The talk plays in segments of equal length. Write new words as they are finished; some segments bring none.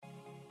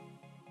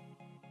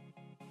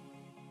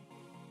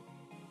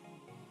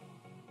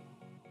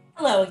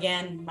Hello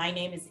again, my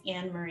name is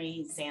Anne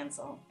Marie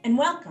Zansel, and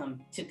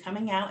welcome to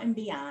Coming Out and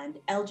Beyond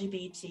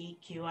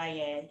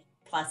LGBTQIA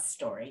plus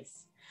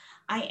stories.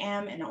 I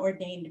am an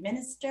ordained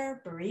minister,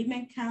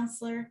 bereavement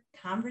counselor,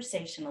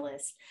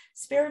 conversationalist,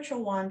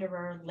 spiritual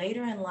wanderer,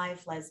 later in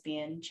life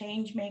lesbian,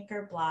 change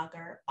maker,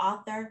 blogger,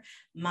 author,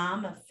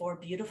 mom of 4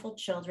 beautiful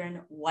children,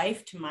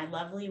 wife to my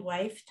lovely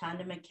wife,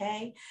 Tonda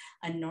McKay,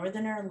 a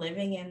northerner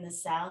living in the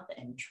South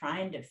and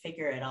trying to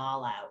figure it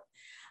all out.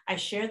 I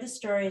share the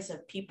stories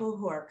of people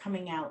who are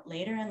coming out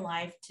later in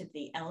life to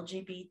the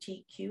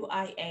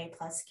LGBTQIA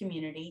plus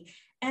community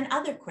and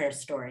other queer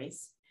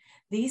stories.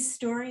 These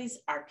stories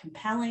are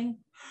compelling,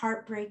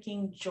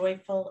 heartbreaking,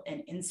 joyful,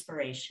 and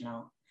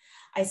inspirational.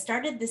 I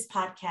started this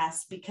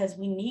podcast because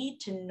we need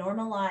to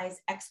normalize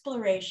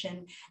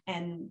exploration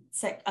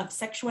of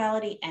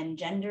sexuality and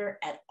gender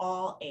at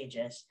all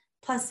ages.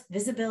 Plus,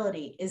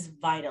 visibility is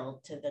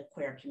vital to the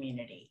queer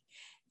community.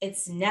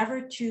 It's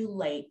never too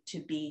late to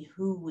be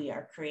who we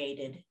are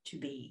created to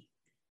be.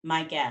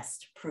 My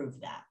guest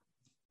proved that.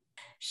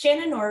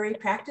 Shannon Norrie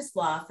practiced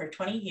law for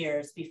 20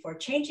 years before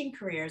changing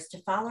careers to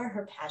follow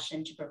her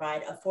passion to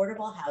provide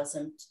affordable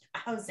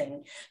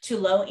housing to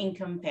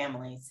low-income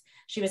families.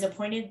 She was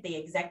appointed the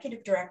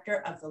executive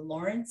director of the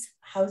Lawrence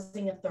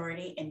Housing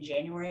Authority in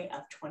January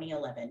of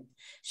 2011.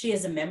 She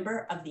is a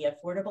member of the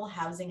Affordable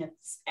Housing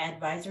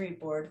Advisory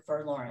Board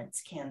for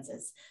Lawrence,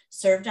 Kansas,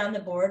 served on the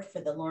board for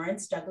the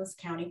Lawrence Douglas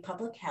County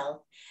Public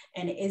Health,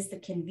 and is the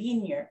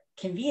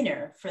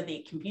convener for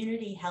the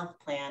Community Health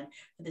Plan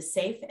for the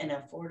Safe and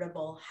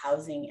Affordable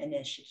Housing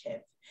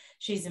Initiative.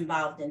 She's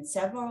involved in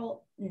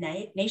several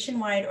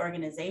nationwide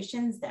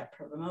organizations that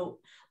promote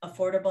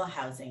affordable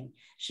housing.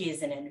 She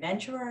is an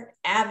adventurer,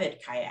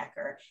 avid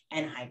kayaker,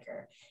 and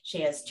hiker.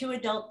 She has 2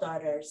 adult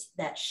daughters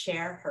that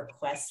share her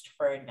quest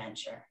for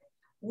adventure.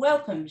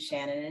 Welcome,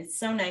 Shannon. It's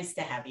so nice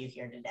to have you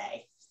here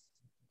today.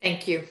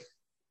 Thank you.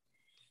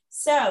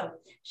 So,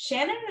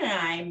 Shannon and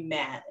I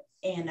met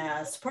in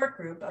a support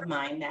group of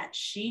mine that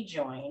she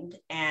joined,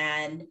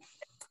 and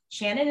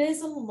Shannon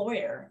is a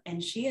lawyer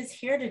and she is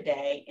here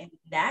today in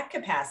that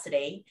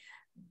capacity.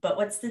 But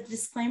what's the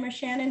disclaimer,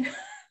 Shannon?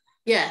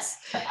 Yes,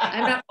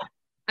 I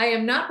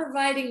am not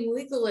providing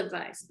legal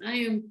advice. I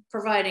am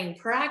providing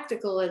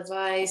practical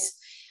advice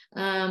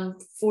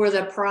for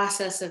the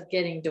process of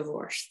getting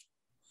divorced.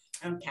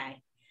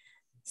 Okay.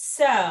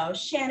 So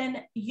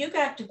Shannon, you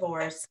got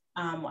divorced,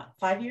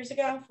 5 years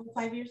ago,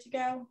 5 years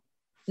ago?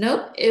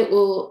 Nope, it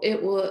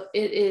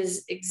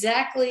is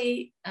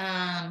exactly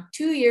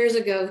 2 years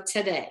ago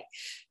today.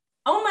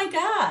 Oh my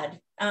God.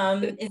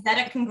 Is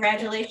that a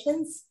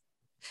congratulations?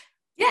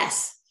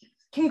 Yes.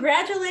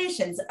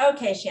 Congratulations.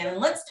 Okay, Shannon,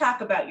 let's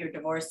talk about your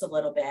divorce a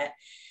little bit.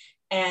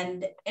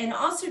 And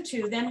also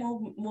too, then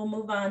we'll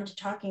move on to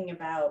talking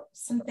about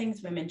some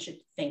things women should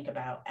think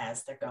about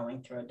as they're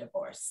going through a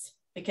divorce,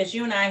 because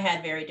you and I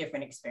had very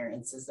different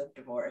experiences of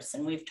divorce,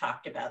 and we've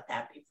talked about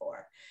that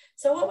before.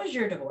 So what was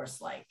your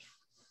divorce like?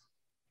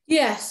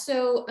 Yeah,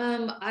 so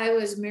I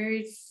was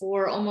married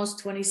for almost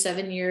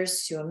 27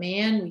 years to a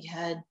man. We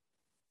had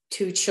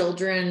 2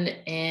 children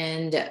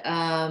and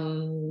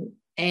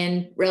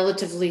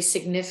relatively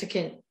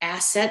significant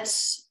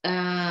assets.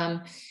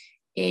 And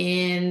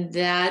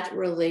that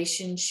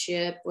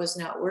relationship was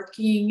not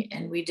working,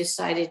 and we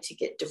decided to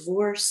get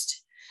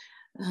divorced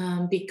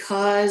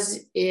because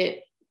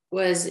it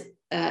was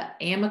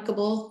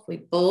amicable. We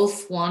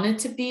both wanted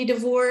to be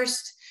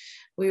divorced.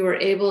 We were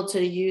able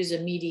to use a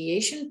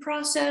mediation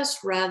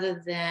process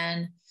rather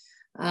than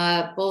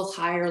both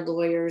hire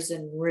lawyers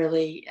and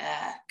really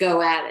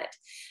go at it.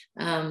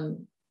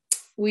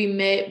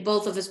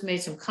 Both of us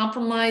made some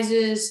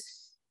compromises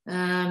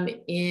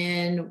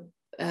in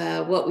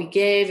what we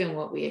gave and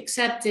what we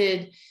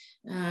accepted.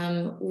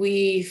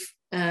 We've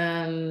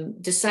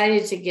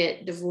decided to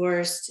get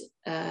divorced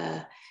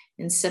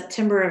in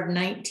September of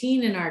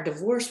 19, and our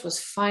divorce was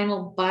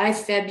final by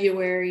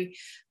February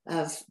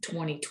of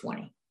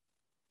 2020.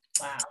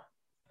 Wow.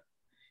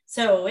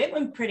 So it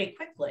went pretty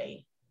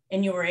quickly,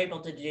 and you were able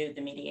to do the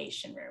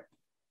mediation route.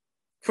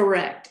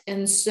 Correct.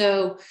 And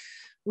so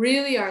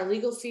really our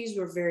legal fees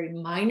were very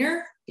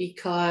minor,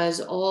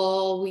 because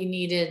all we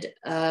needed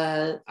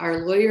our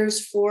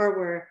lawyers for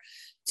were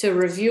to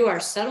review our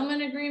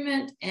settlement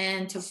agreement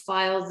and to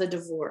file the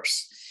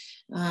divorce.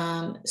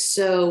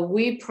 So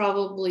we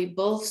probably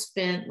both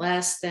spent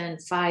less than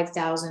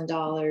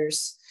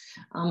 $5,000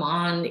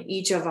 on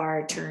each of our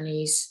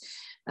attorneys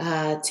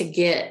to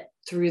get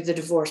through the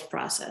divorce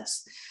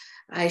process.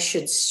 I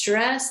should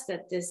stress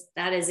that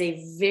that is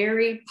a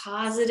very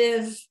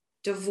positive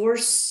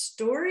divorce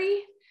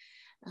story.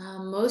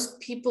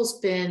 Most people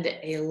spend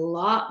a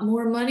lot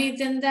more money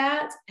than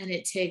that, and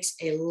it takes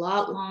a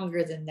lot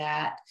longer than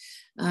that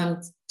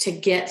to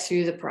get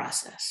through the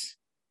process.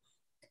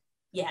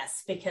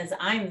 Yes, because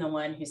I'm the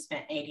one who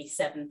spent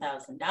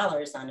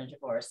 $87,000 on a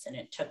divorce, and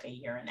it took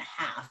 1.5 years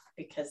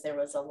because there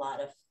was a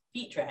lot of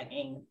feet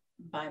dragging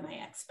by my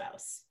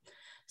ex-spouse.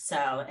 So,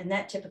 and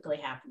that typically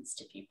happens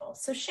to people.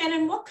 So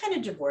Shannon, what kind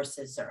of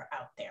divorces are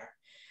out there?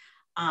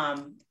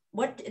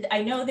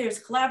 I know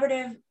there's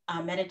collaborative,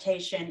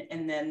 meditation,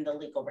 and then the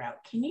legal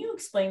route. Can you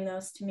explain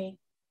those to me?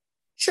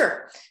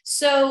 Sure.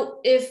 So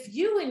if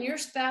you and your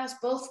spouse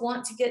both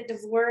want to get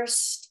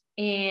divorced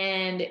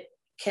and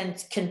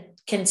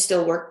can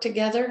still work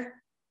together,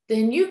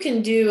 then you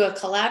can do a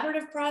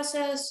collaborative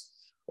process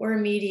or a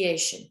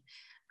mediation.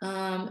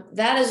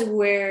 That is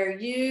where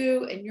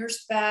you and your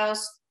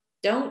spouse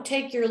don't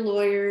take your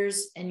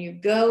lawyers and you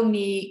go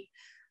meet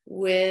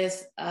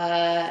with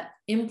an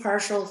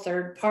impartial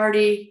third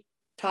party,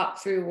 talk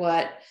through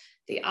what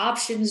the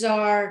options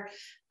are,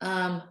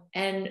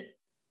 and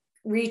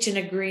reach an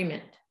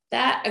agreement.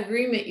 That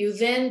agreement you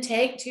then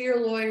take to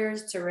your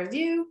lawyers to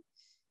review,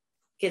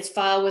 gets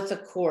filed with the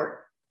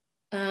court.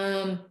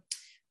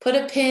 Put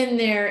a pin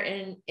there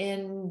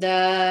in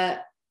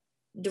the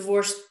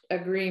divorce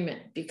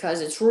agreement,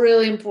 because it's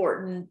really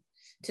important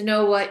to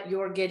know what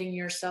you're getting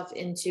yourself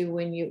into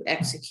when you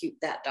execute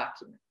that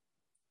document.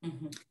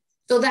 Mm-hmm.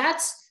 So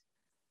that's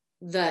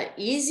the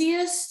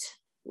easiest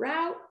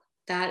route.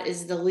 That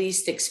is the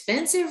least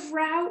expensive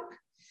route.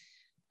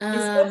 Is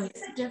there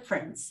a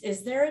difference?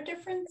 Is there a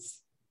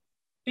difference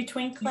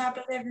between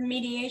collaborative and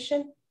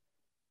mediation?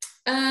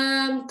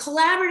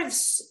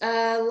 Collaboratives,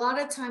 a lot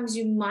of times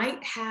you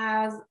might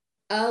have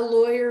a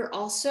lawyer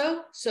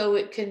also. So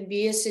it can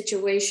be a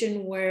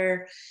situation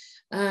where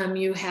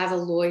you have a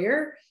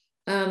lawyer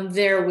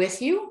there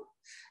with you.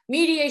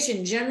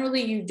 Mediation,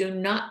 generally you do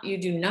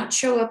not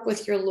show up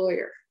with your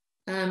lawyer.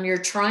 You're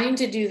trying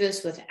to do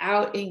this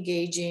without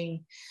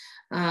engaging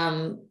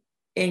and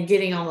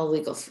getting all the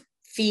legal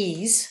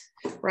fees,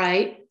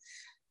 right?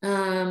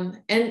 And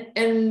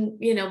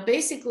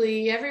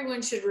basically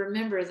everyone should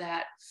remember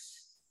that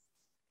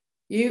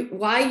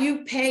why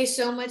you pay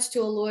so much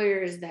to a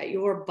lawyer is that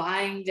you're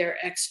buying their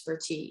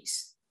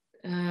expertise.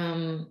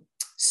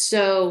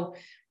 So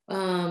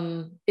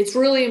it's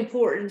really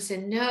important to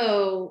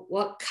know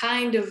what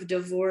kind of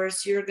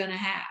divorce you're going to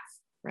have,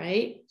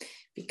 right?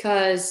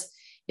 Because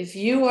if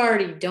you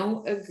already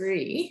don't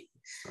agree,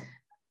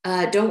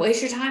 don't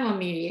waste your time on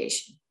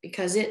mediation,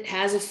 because it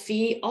has a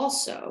fee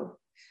also.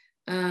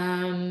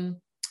 And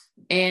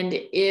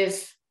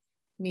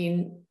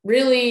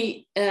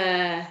really,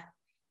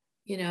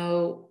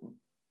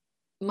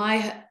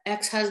 my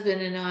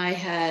ex-husband and I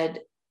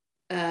had,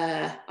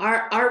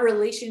 our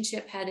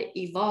relationship had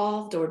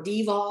evolved or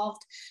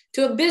devolved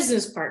to a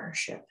business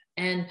partnership.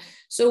 And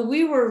so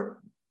we were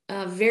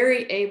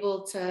very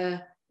able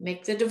to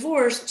make the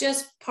divorce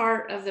just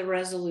part of the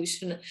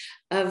resolution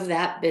of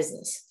that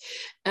business.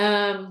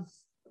 Do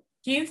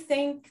you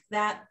think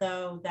that,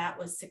 though, that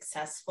was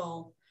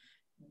successful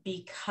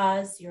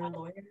because you're a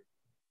lawyer?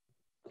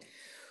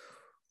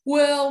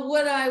 Well,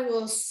 what I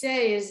will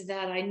say is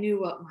that I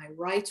knew what my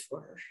rights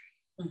were.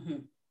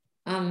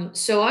 Mm-hmm.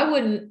 So I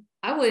wouldn't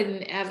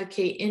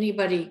advocate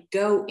anybody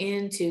go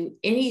into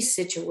any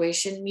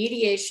situation,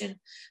 mediation,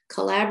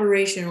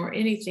 collaboration, or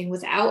anything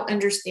without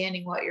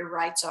understanding what your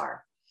rights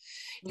are.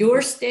 Mm-hmm.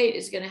 Your state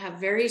is going to have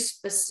very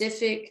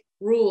specific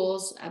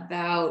rules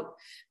about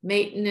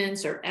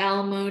maintenance or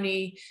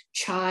alimony,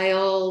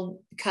 child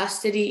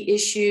custody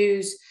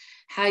issues,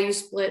 how you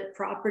split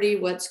property,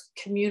 what's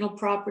communal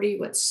property,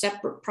 what's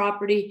separate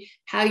property,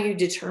 how you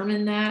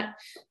determine that.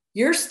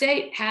 Your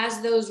state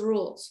has those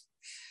rules.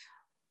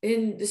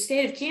 In the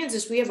state of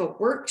Kansas, we have a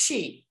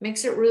worksheet,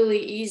 makes it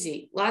really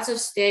easy. Lots of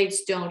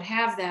states don't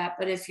have that,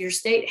 but if your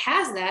state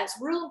has that, it's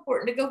real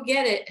important to go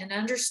get it and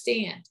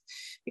understand.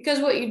 Because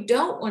what you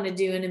don't want to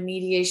do in a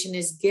mediation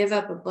is give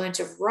up a bunch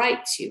of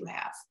rights you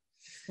have.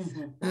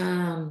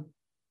 Mm-hmm.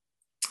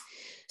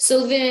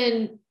 So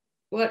then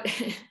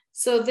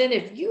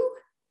if you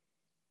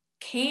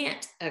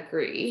can't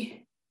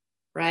agree,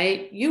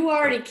 right, you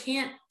already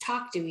can't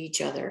talk to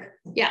each other.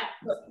 Yeah.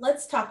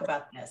 Let's talk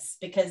about this,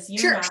 because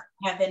you and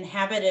I have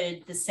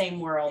inhabited the same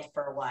world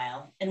for a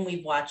while, and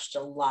we've watched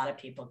a lot of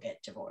people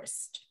get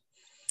divorced.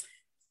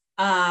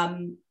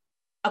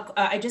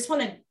 I just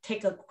want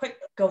to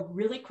go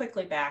really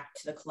quickly back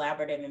to the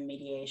collaborative and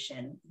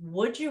mediation.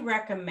 Would you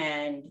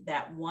recommend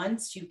that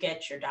once you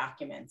get your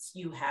documents,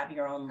 you have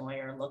your own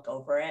lawyer look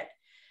over it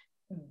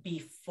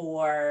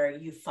before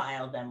you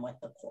file them with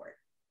the court?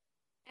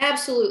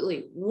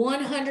 Absolutely.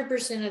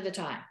 100% of the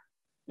time.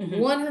 Mm-hmm.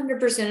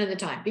 100% of the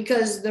time.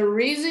 Because the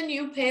reason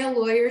you pay a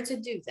lawyer to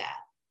do that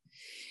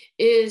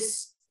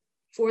is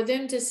for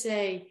them to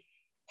say,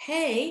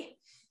 hey,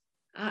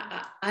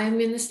 I'm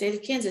in the state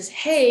of Kansas.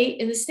 Hey,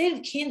 in the state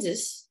of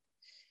Kansas,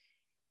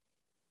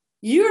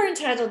 you're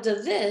entitled to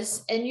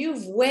this and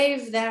you've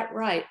waived that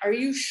right. Are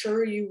you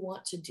sure you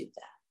want to do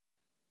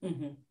that?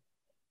 Mm-hmm.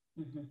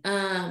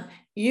 Mm-hmm.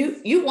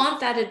 You want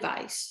that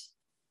advice,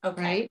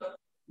 okay, right?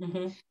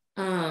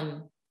 Mm-hmm.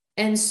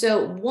 And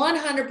so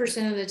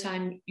 100% of the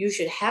time you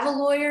should have a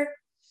lawyer.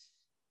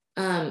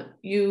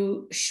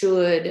 You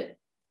should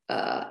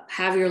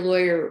have your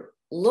lawyer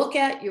look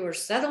at your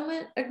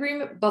settlement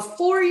agreement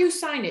before you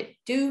sign it.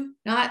 Do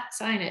not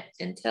sign it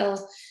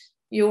until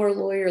your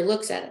lawyer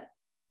looks at it.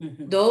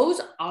 Mm-hmm.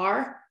 Those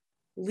are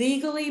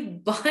legally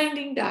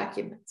binding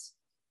documents.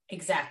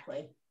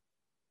 Exactly.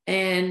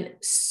 And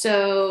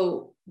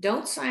so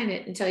don't sign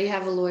it until you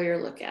have a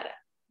lawyer look at it.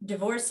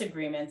 Divorce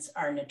agreements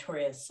are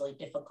notoriously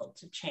difficult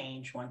to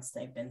change once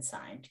they've been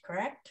signed,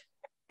 correct?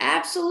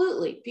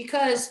 Absolutely.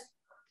 Because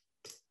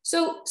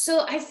so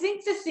I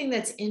think the thing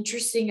that's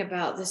interesting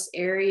about this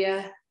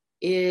area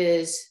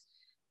is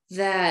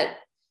that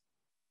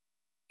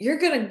you're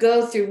going to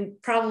go through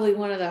probably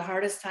one of the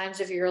hardest times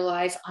of your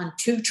life on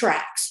two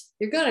tracks.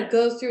 You're going to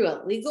go through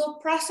a legal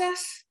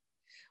process,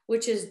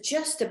 which is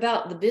just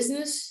about the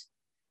business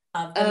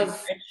of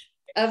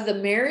the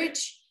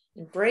marriage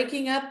and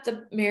breaking up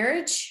the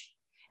marriage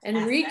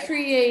and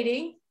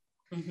recreating,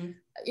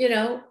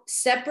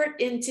 separate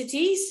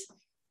entities,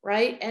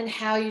 right? And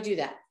how you do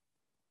that.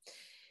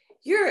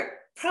 You're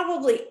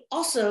probably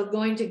also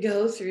going to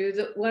go through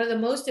one of the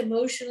most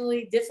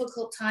emotionally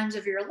difficult times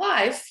of your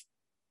life.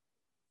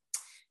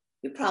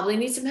 You probably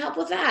need some help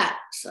with that.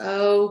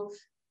 So,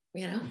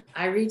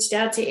 I reached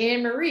out to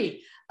Anne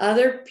Marie.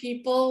 Other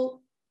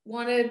people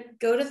want to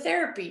go to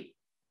therapy.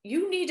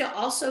 You need to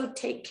also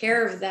take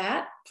care of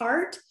that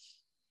part.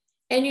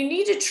 And you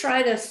need to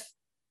try to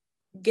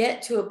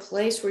get to a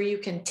place where you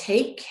can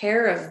take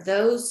care of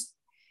those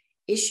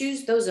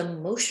issues, those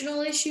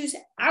emotional issues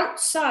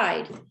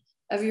outside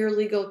of your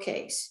legal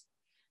case.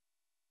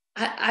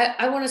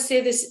 I want to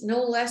say this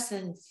no less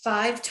than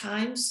 5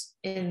 times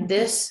in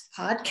this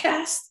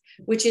podcast,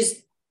 which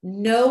is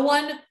no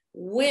one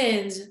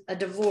wins a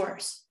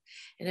divorce.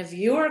 And if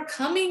you're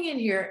coming in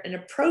here and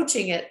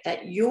approaching it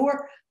that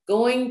you're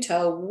going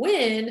to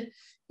win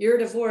your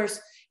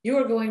divorce, you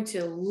are going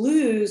to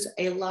lose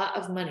a lot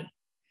of money,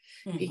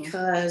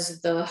 because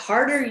the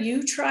harder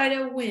you try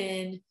to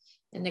win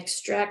and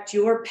extract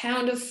your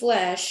pound of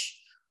flesh,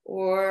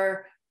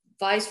 or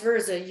vice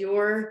versa,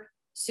 your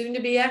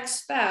soon-to-be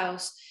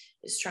ex-spouse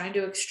is trying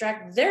to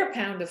extract their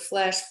pound of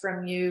flesh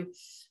from you,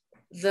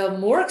 the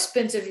more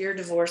expensive your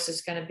divorce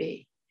is going to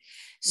be.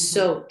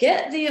 So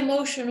get the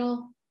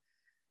emotional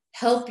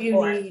help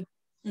you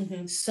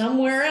need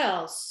somewhere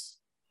else.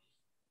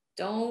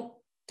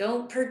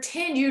 Don't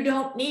pretend you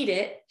don't need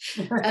it,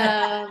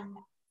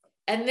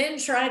 and then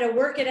try to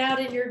work it out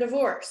in your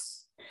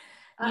divorce.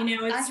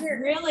 It's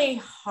really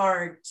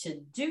hard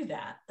to do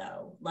that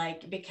though,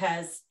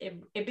 because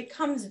it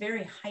becomes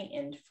very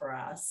heightened for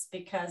us,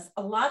 because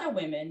a lot of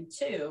women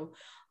too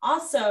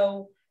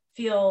also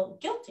feel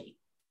guilty.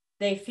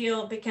 They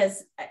feel,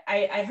 because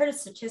I heard a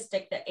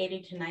statistic that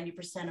 80 to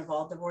 90% of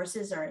all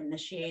divorces are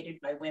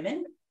initiated by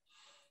women,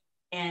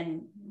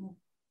 and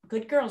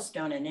good girls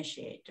don't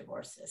initiate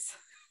divorces.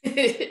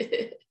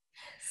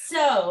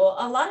 So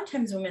a lot of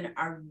times women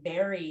are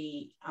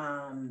very,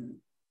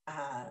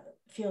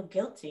 feel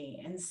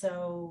guilty. And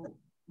so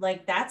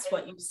that's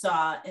what you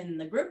saw in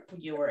the group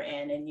you were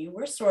in, and you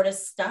were sort of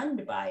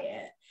stunned by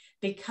it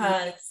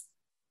because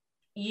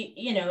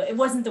it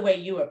wasn't the way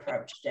you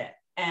approached it.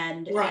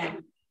 And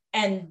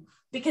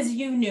because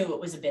you knew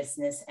it was a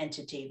business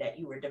entity that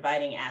you were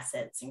dividing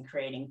assets and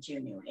creating 2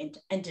 new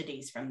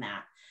entities from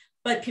that.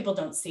 But people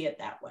don't see it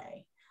that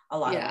way. A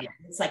lot of it.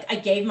 It's like, I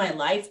gave my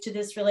life to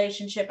this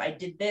relationship. I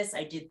did this,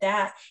 I did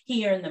that.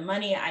 He earned the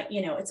money.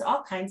 It's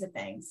all kinds of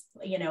things.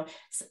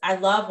 I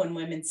love when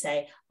women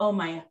say, oh,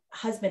 my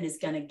husband is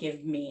going to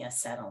give me a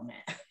settlement.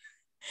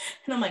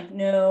 And I'm like,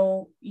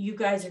 no, you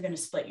guys are going to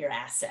split your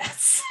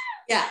assets.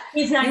 Yeah.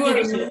 He's not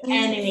giving you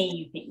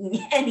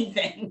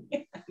anything.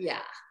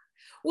 Yeah.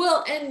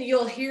 Well, and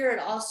you'll hear it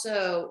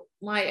also.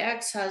 My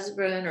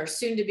ex-husband, or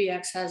soon-to-be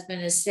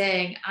ex-husband, is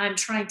saying, I'm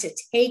trying to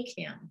take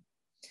him.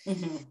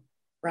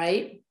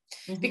 Right?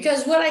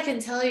 Because what I can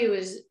tell you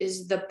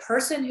is the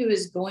person who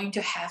is going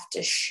to have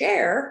to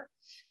share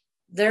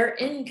their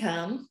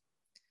income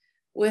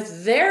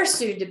with their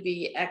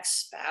soon-to-be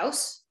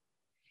ex-spouse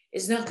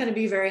is not going to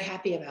be very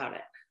happy about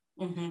it.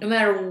 No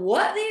matter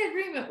what the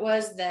agreement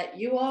was that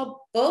you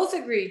all both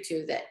agreed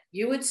to, that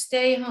you would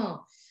stay home,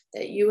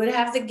 that you would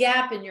have the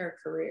gap in your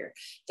career,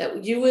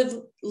 that you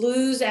would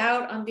lose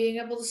out on being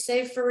able to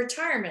save for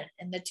retirement,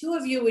 and the two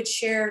of you would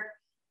share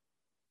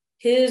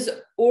his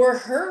or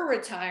her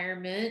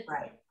retirement,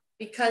 right?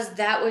 Because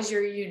that was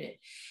your unit.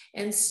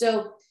 And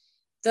so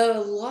the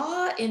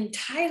law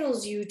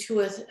entitles you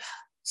to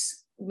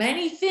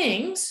many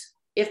things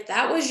if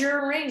that was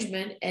your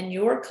arrangement and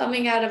you're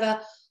coming out of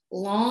a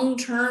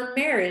long-term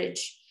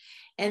marriage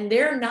and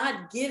they're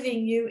not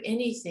giving you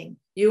anything.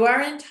 You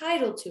are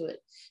entitled to it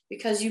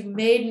because you've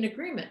made an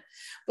agreement.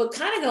 But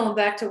kind of going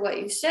back to what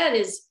you said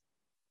is,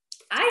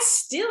 I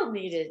still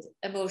needed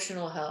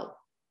emotional help.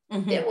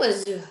 It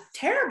was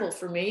terrible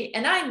for me.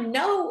 And I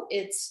know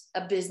it's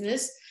a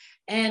business,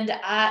 and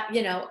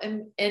I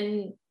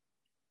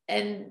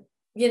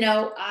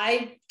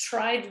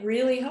tried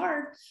really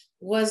hard,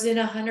 wasn't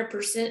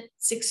 100%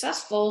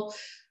 successful,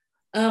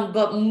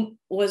 but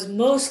was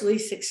mostly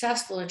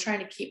successful in trying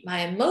to keep my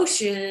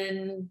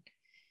emotion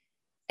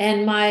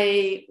and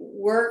my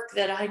work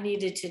that I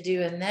needed to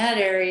do in that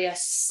area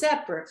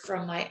separate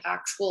from my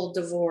actual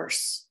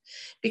divorce.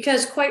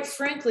 Because quite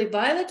frankly,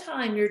 by the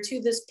time you're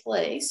to this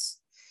place,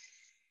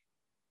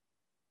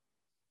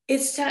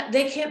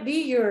 they can't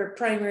be your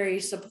primary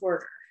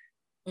supporter.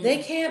 They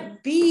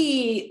can't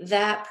be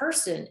that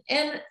person.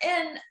 And,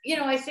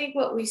 I think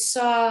what we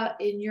saw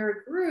in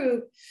your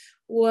group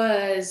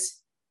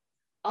was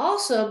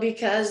also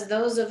because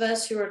those of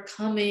us who are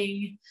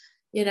coming,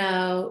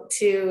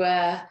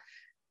 to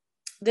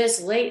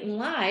this late in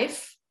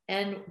life,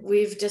 and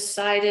we've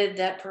decided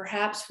that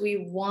perhaps we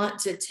want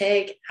to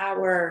take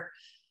our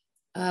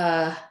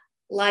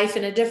life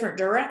in a different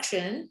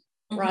direction,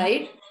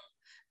 right?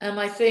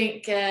 I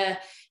think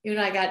you and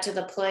I got to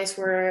the place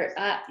where,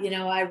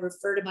 I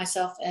refer to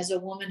myself as a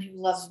woman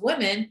who loves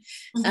women.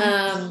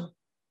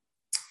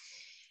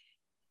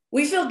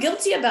 We feel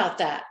guilty about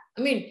that.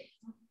 I mean,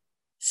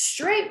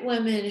 straight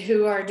women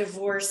who are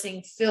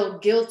divorcing feel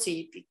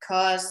guilty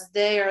because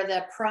they are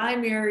the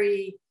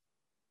primary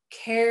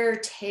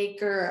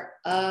caretaker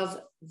of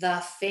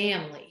the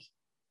family.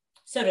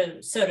 So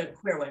do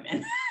queer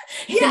women.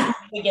 Yeah.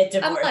 We get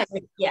divorced.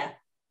 Yeah.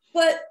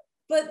 But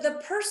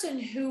the person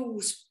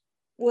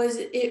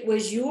it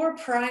was your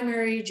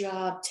primary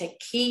job to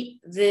keep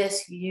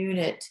this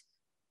unit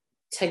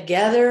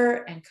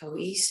together and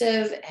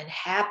cohesive and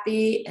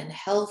happy and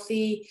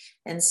healthy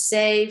and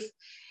safe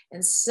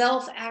and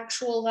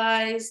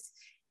self-actualized,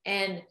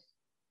 and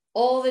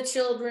all the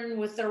children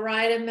with the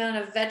right amount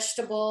of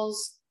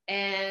vegetables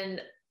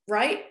and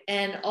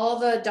all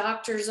the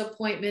doctor's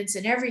appointments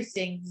and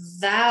everything.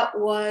 That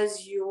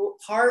was your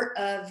part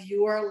of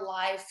your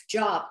life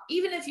job.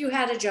 Even if you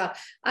had a job,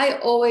 I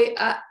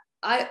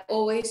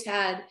always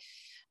had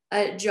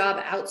a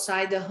job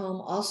outside the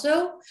home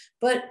also,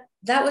 but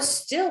that was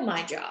still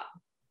my job.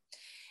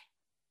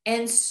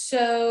 And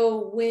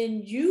so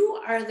when you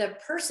are the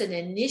person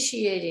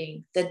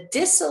initiating the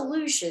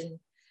dissolution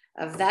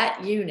of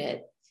that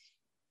unit,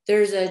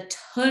 there's a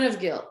ton of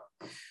guilt.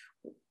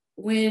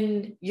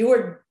 When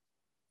you're,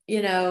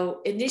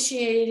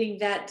 initiating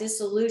that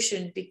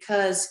dissolution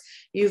because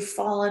you've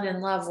fallen in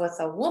love with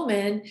a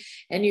woman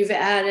and you've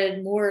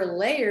added more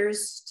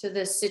layers to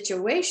this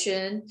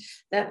situation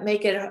that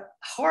make it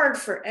hard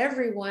for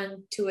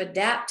everyone to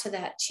adapt to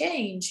that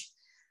change,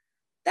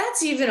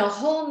 that's even a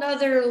whole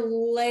nother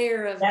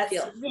layer of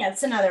guilt. Yeah,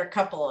 it's another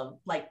couple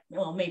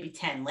of maybe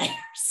 10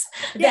 layers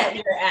that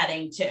you're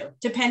adding to,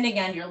 depending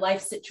on your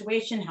life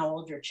situation, how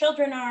old your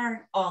children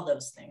are, all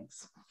those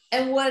things.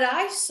 And what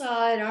I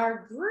saw in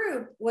our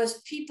group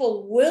was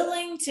people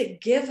willing to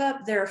give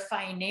up their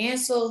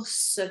financial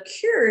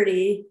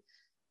security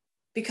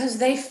because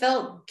they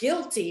felt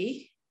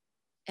guilty.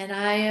 And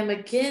I am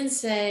again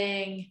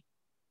saying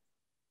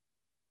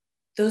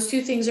those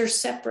two things are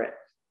separate.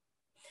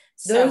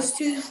 Those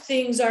two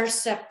things are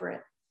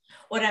separate.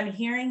 What I'm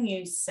hearing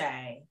you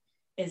say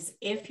is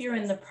if you're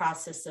in the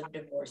process of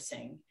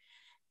divorcing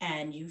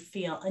and you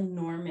feel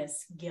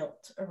enormous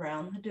guilt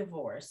around the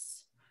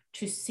divorce,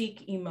 to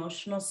seek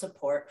emotional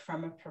support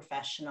from a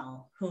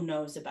professional who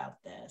knows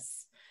about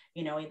this,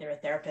 either a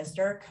therapist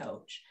or a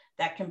coach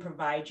that can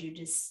provide you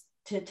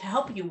to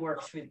help you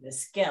work through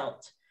this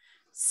guilt.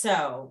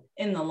 So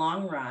in the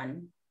long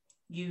run,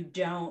 you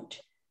don't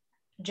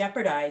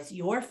jeopardize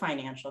your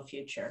financial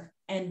future,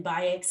 and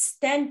by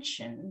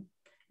extension,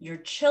 your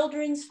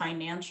children's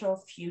financial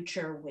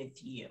future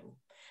with you.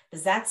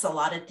 Because that's a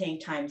lot of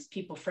times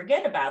people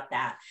forget about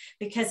that.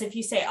 Because if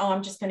you say, oh,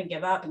 I'm just going to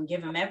give up and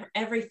give them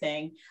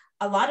everything,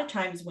 a lot of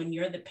times when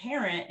you're the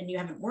parent and you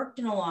haven't worked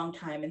in a long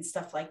time and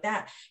stuff like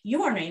that,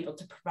 you aren't able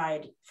to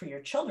provide for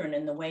your children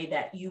in the way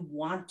that you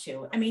want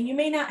to. I mean, you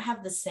may not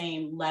have the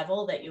same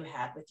level that you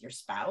had with your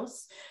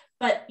spouse,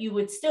 but you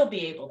would still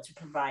be able to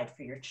provide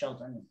for your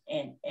children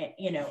and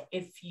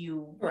if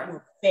you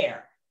were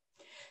fair.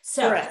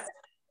 So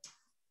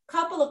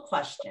couple of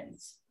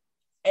questions.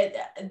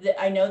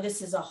 I know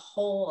this is a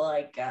whole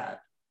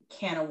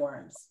can of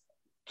worms.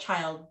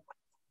 Child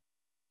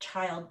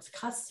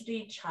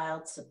custody,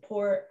 child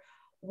support.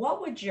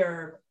 What's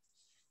your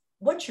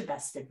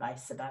best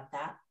advice about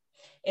that?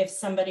 If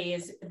somebody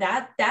is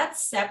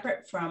that's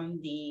separate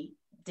from the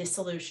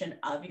dissolution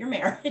of your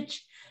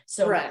marriage.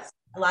 So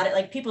a lot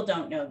of people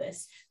don't know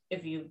this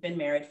if you've been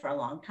married for a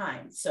long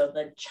time. So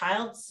the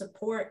child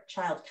support,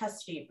 child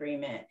custody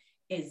agreement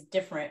is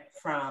different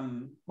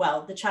from,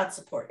 the child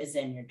support is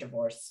in your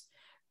divorce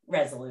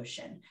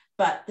resolution,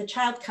 but the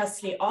child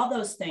custody, all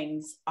those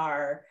things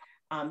are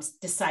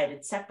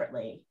decided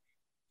separately.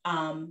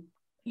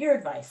 Your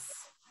advice?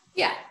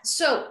 Yeah.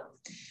 So,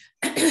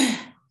 the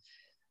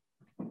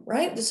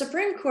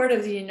Supreme Court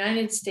of the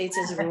United States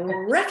has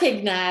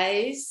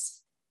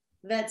recognized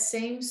that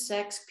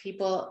same-sex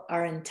people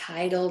are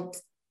entitled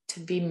to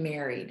be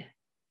married.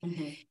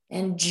 Mm-hmm.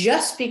 And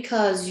just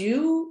because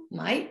you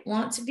might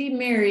want to be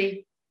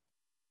married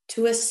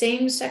to a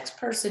same-sex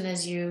person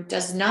as you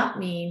does not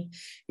mean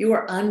you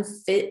are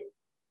unfit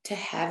to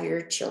have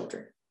your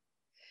children.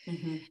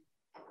 Mm-hmm.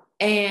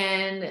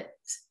 And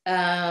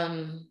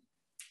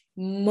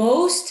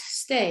most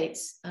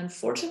states,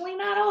 unfortunately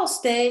not all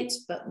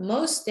states, but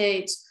most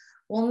states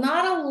will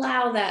not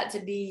allow that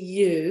to be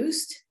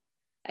used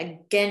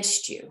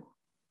against you.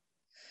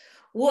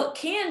 What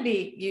can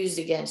be used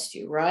against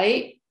you,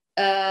 right?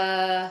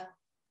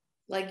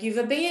 like you've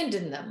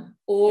abandoned them,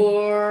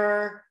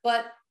 or,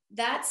 but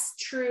that's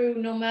true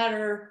no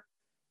matter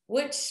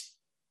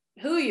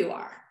who you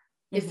are.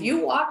 If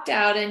you walked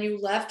out and you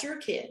left your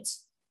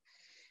kids,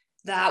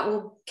 that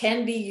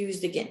can be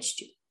used against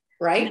you,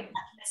 right?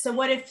 So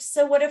what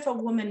if a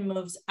woman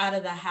moves out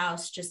of the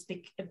house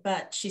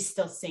but she's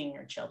still seeing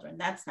her children?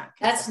 That's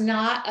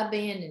not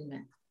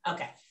abandonment.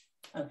 Okay.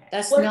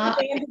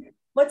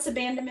 What's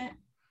abandonment?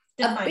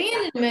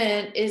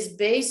 Abandonment is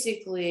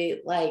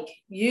basically like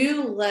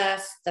you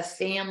left the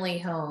family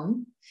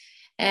home,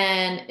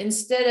 and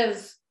instead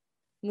of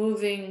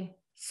moving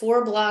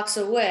 4 blocks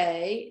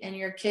away and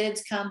your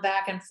kids come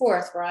back and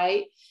forth,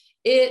 right?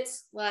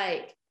 It's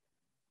like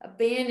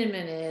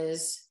abandonment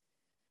is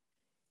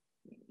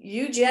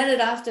you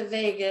jetted off to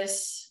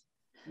Vegas,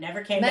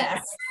 never came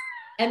back.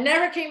 And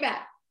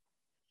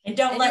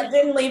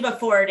didn't leave a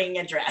forwarding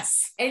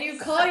address. And you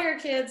call your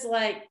kids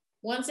like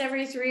once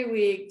every 3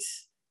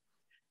 weeks,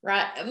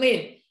 right? I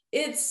mean,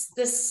 it's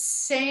the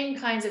same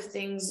kinds of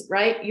things,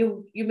 right?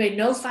 You made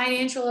no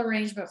financial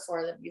arrangement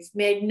for them. You've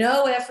made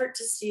no effort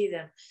to see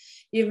them.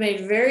 You've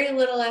made very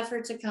little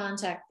effort to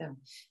contact them.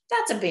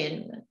 That's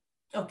abandonment.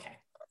 Okay.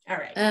 All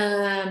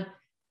right.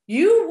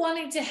 You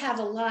wanting to have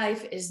a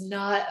life is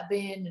not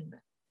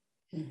abandonment.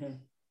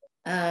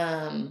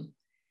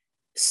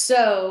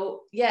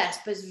 So yes,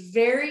 but it's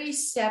very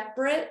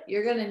separate.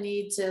 You're going to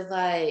need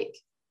to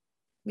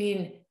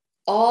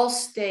all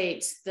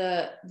states,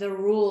 the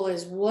rule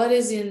is what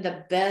is in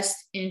the best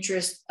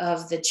interest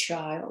of the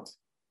child.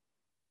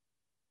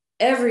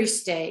 Every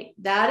state,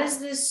 that is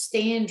the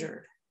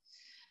standard.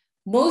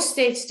 Most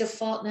states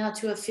default now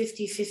to a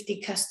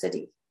 50-50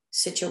 custody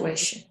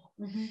situation.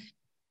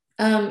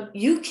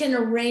 You can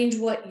arrange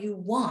what you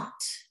want,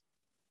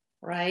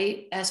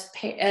 right? As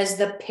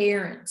the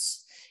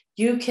parents,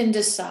 you can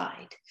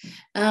decide.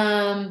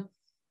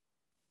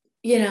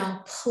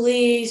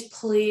 Please,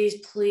 please,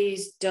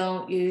 please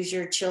don't use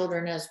your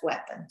children as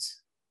weapons.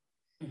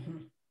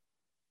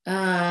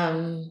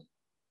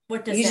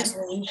 What does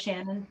that mean,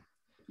 Shannon,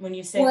 when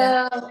you say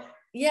that? Well,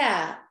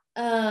 yeah.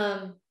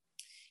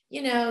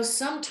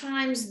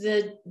 Sometimes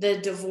the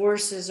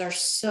divorces are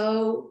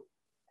so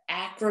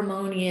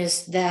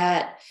acrimonious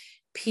that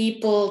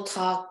people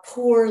talk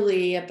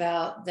poorly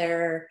about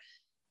the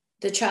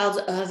child's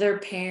other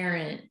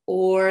parent,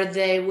 or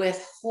they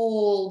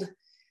withhold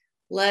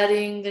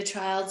letting the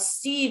child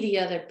see the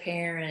other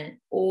parent,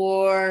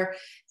 or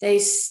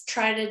they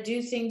try to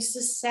do things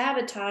to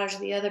sabotage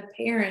the other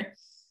parent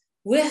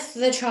with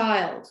the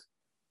child.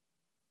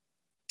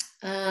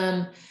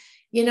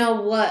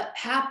 What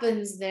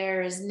happens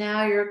there is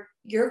now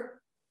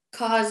you're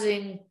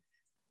causing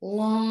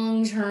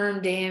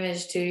long-term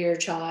damage to your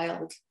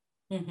child,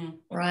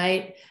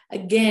 right?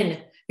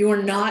 Again, you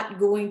are not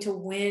going to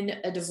win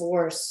a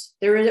divorce.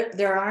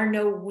 There are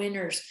no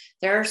winners.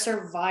 There are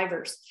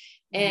survivors.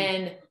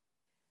 And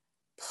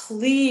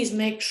please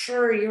make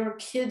sure your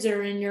kids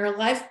are in your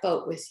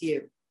lifeboat with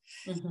you.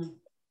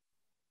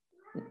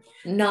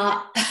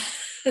 Not.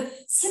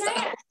 So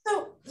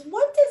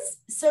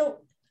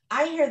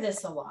I hear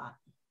this a lot.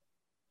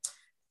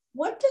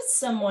 What does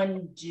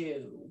someone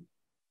do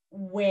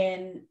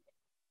when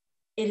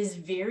it is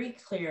very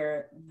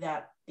clear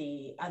that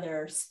the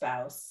other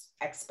ex-spouse,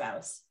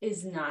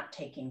 is not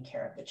taking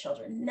care of the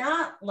children?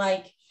 Not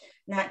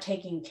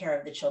taking care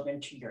of the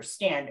children to your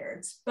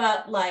standards,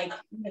 but like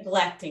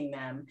neglecting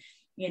them.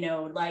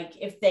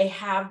 If they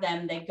have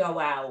them, they go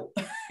out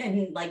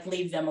and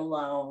leave them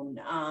alone.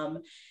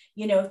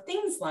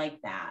 Things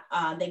like that.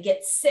 They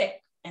get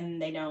sick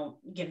and they don't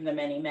give them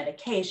any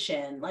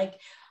medication. How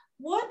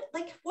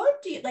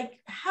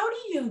do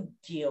you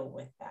deal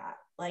with that?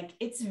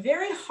 It's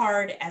very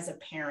hard as a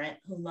parent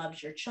who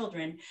loves your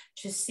children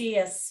to see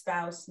a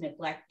spouse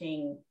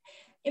neglecting.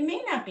 It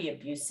may not be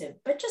abusive,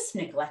 but just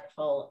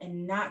neglectful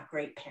and not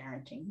great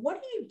parenting.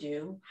 What do you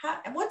do?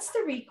 What's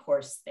the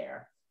recourse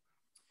there?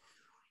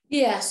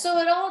 Yeah, so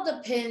it all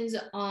depends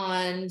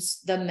on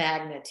the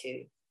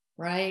magnitude,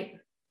 right?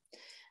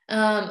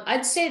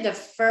 I'd say the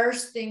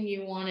first thing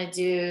you want to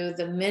do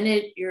the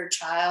minute your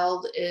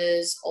child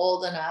is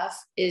old enough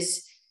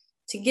is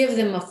to give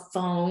them a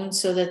phone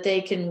so that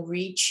they can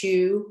reach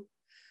you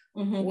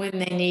when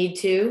they need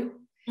to.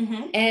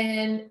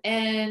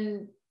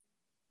 And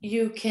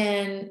you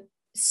can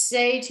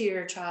say to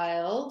your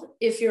child,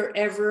 if you're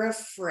ever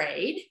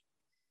afraid,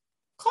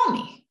 call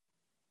me.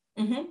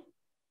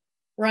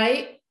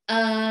 Right?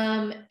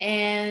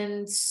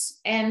 And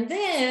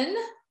then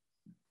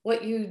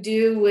what you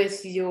do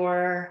with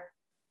your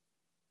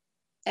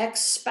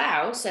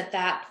ex-spouse at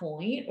that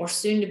point, or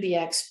soon to be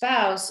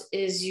ex-spouse,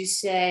 is you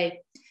say,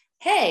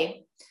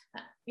 hey,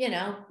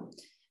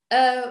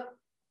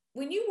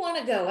 when you want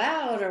to go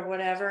out or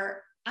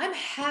whatever, I'm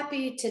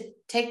happy to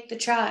take the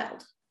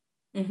child.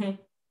 And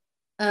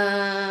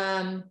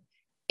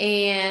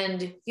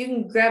you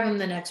can grab them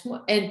the next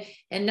morning,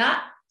 and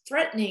not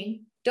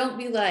threatening. Don't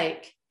be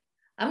like,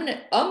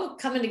 I'm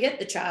coming to get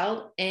the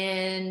child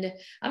and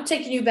I'm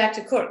taking you back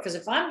to court, because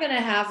if I'm going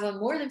to have them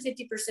more than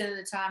 50% of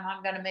the time,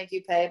 I'm going to make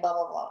you pay, blah,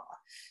 blah, blah.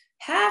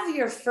 have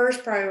your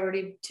first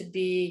priority to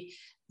be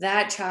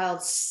that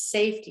child's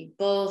safety,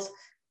 both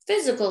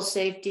physical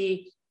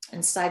safety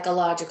and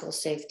psychological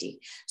safety.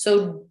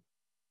 So,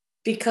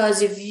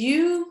 because if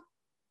you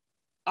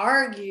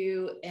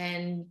argue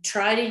and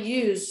try to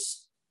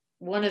use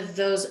one of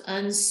those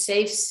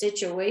unsafe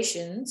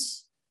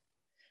situations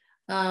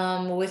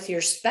with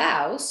your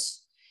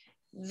spouse,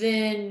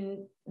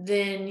 then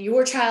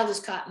your child is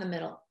caught in the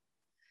middle.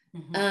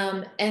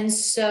 And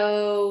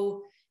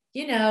so,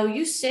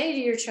 you say to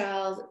your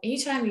child,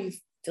 anytime you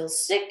feel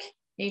sick,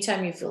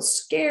 anytime you feel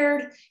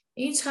scared,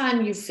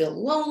 anytime you feel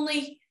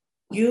lonely,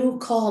 you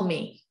call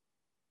me.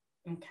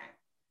 Okay.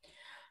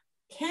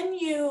 Can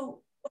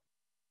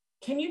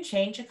you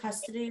change a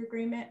custody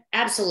agreement?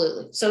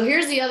 Absolutely. So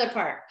here's the other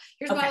part.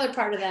 Here's my other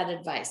part of that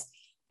advice.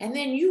 And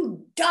then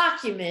you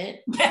document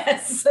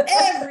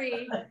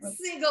every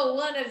single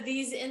one of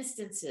these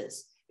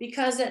instances,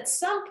 because at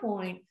some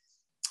point,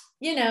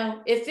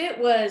 if it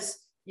was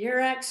your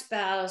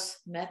ex-spouse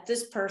met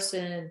this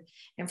person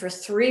and for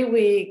 3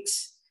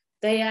 weeks,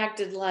 they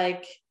acted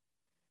like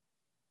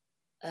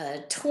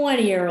a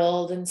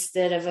 20-year-old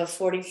instead of a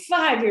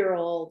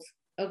 45-year-old.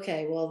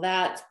 Okay, well,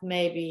 that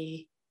may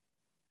be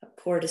a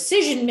poor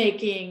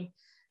decision-making,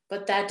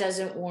 but that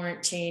doesn't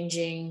warrant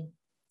changing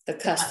the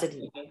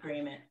custody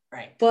agreement.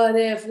 Right. But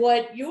if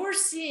what you're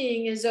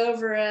seeing is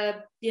over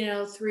a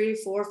 3,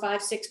 4,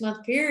 5, 6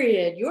 month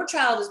period, your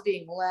child is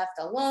being left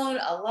alone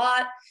a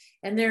lot,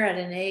 and they're at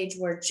an age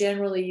where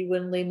generally you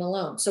wouldn't leave them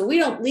alone. So we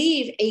don't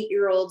leave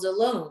 8-year-olds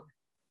alone.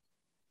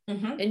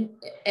 And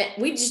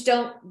we just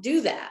don't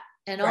do that.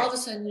 And all of a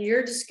sudden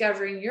you're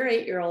discovering your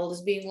 8-year-old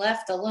is being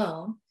left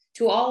alone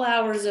to all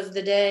hours of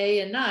the day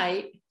and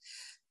night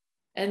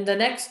and the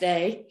next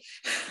day.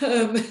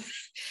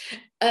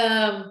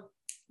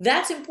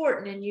 That's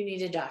important, and you need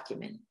to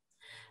document.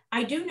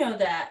 I do know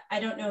that,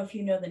 I don't know if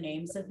you know the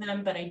names of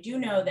them, but I do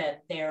know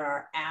that there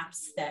are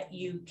apps that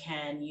you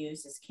can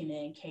use as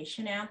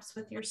communication apps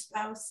with your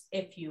spouse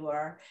if you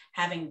are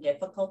having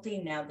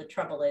difficulty. Now, the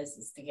trouble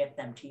is to get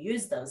them to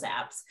use those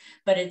apps,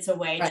 but it's a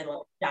way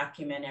to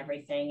document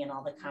everything and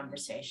all the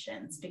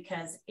conversations,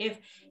 because if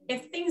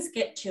things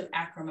get too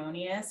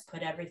acrimonious,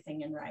 put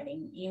everything in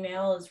writing.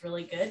 Email is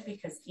really good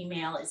because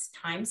email is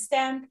time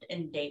stamped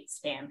and date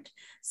stamped.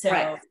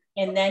 So,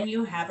 and then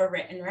you have a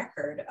written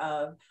record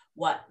of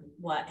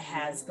what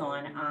has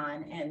gone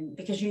on, and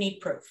because you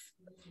need proof.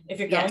 If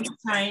you're going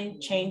to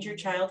change your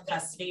child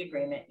custody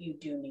agreement, you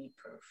do need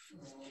proof.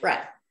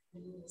 Right.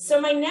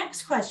 So my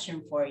next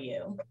question for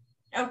you,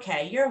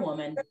 okay, you're a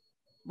woman,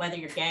 whether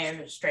you're gay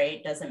or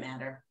straight, doesn't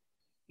matter.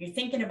 You're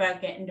thinking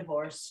about getting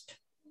divorced,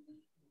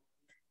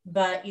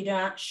 but you're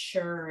not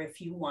sure if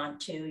you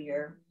want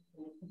to.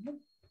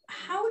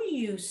 How do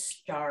you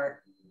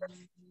start?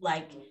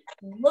 Like,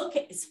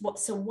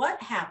 so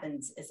what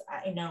happens is,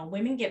 I know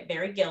women get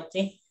very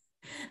guilty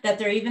that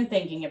they're even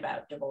thinking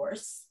about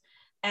divorce.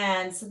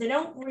 And so they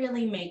don't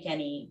really make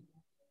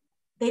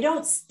they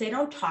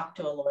don't talk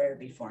to a lawyer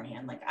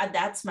beforehand. Like,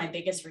 that's my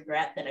biggest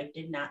regret, that I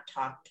did not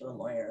talk to a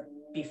lawyer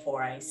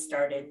before I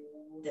started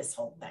this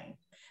whole thing,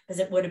 because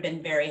it would have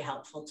been very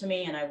helpful to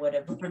me and I would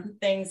have learned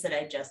things that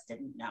I just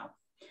didn't know.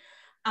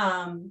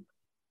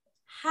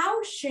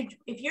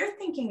 If you're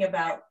thinking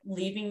about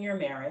leaving your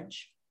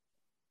marriage,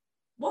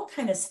 what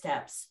kind of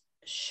steps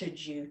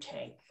should you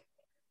take?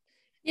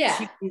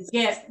 To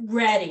get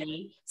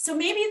ready. So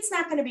maybe it's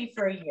not going to be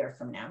for a year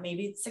from now.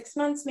 Maybe it's 6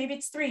 months. Maybe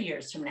it's 3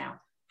 years from now.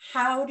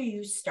 How do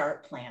you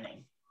start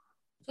planning?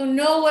 So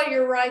know what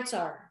your rights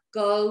are.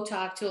 Go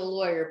talk to a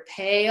lawyer.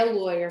 Pay a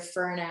lawyer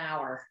for an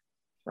hour,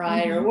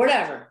 right? Or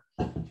whatever.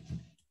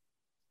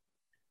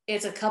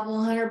 It's a couple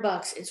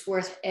 $100. It's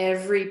worth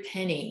every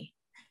penny.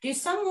 Do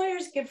some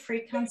lawyers give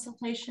free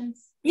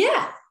consultations?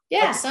 Yeah.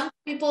 Some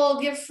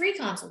people give free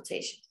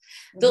consultations.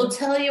 They'll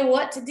tell you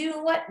what to do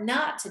and what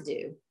not to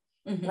do,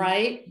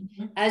 right?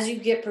 As you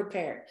get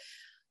prepared.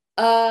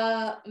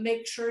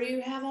 Make sure you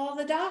have all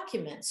the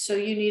documents. So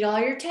you need all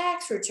your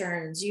tax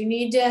returns. You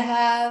need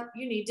to,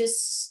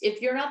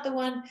 if you're not the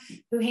one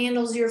who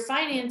handles your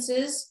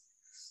finances,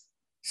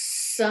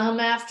 some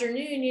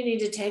afternoon, you need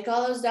to take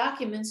all those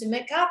documents and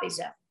make copies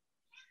of them.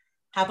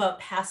 How about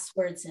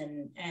passwords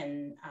and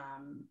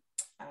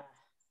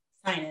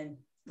sign-in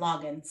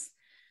logins?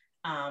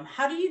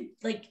 How do you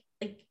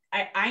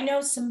I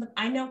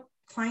know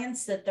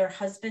clients that their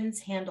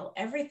husbands handle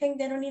everything.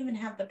 They don't even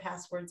have the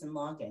passwords and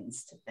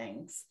logins to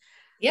things.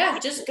 Yeah,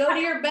 just go to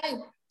your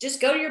bank. Just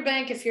go to your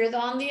bank. If you're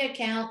on the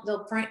account,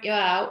 they'll print you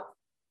out,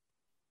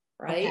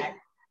 right? Okay.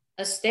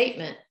 A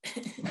statement.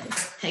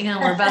 Hang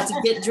on, we're about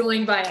to get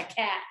joined by a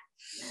cat.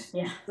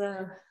 Yeah.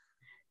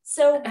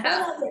 So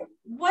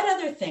what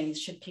other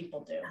things should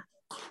people do?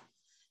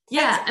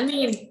 Yeah, I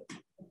mean,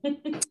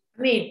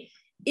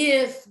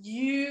 if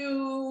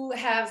you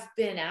have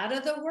been out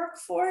of the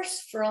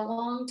workforce for a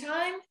long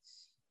time,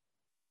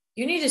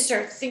 you need to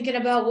start thinking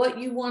about what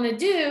you want to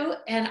do.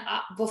 And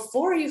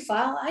before you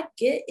file, I'd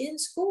get in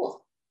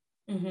school.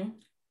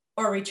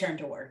 Or return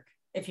to work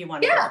if you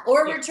want to. Yeah,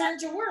 or return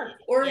to work,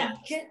 or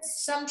get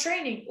some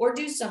training, or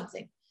do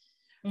something,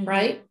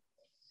 right?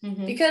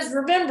 Because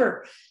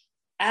remember,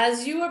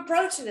 as you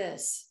approach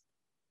this,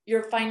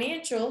 your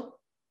financial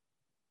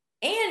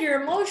and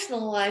your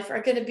emotional life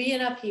are going to be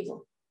in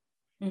upheaval.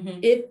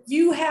 If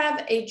you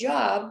have a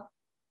job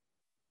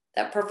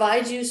that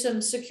provides you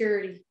some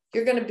security,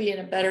 you're going to be in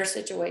a better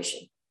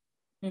situation.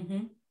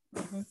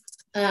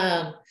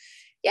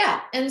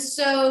 Yeah. And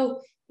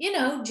so,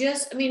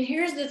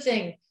 here's the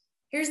thing.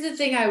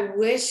 I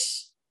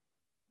wish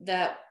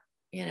that,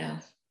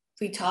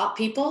 we taught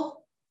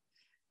people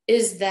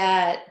is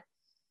that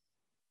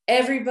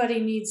everybody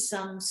needs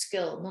some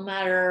skill, no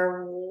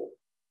matter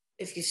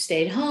if you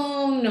stayed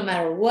home, no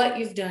matter what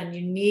you've done,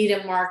 you need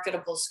a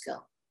marketable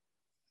skill.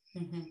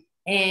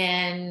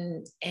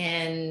 And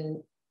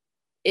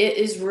it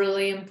is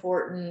really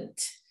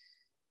important,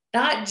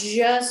 not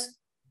just,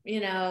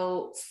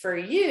 for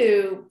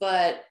you,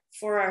 but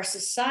for our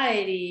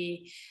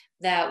society,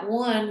 that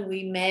one,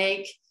 we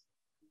make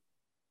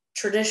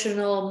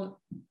traditionally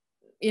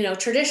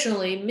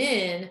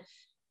men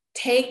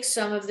take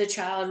some of the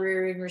child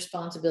rearing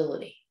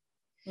responsibility.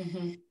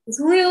 It's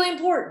really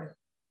important.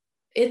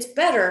 It's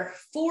better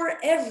for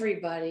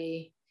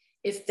everybody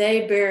if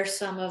they bear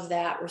some of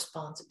that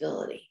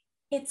responsibility.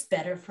 It's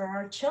better for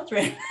our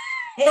children.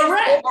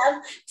 Correct.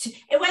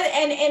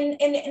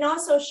 And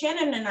also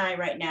Shannon and I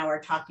right now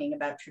are talking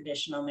about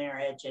traditional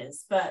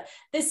marriages, but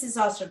this is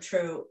also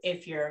true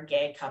if you're a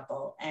gay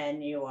couple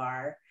and you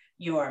are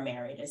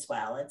married as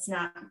well. It's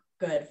not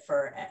good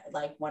for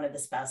like one of the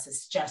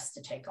spouses just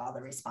to take all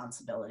the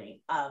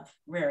responsibility of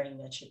rearing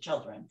the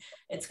children.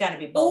 It's got to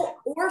be both.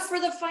 Or for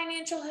the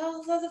financial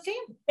health of the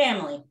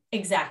family.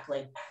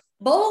 Exactly.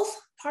 Both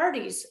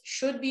parties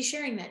should be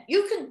sharing that.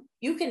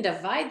 You can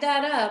divide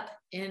that up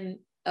in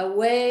a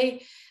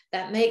way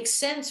that makes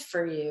sense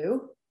for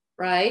you,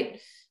 right?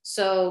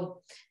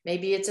 So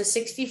maybe it's a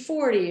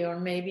 60-40, or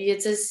maybe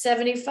it's a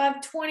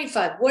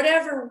 75-25,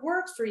 whatever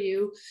works for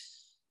you.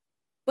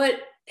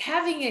 But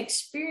having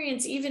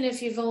experience, even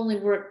if you've only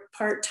worked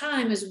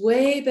part-time, is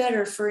way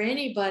better for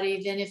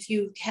anybody than if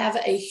you have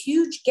a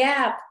huge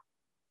gap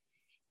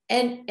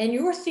and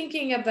you're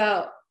thinking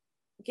about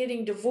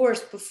getting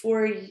divorced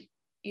before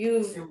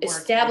you've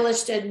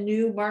established a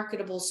new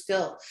marketable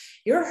skill.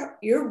 You're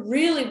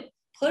really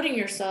putting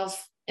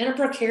yourself in a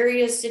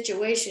precarious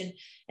situation,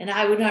 and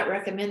I would not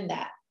recommend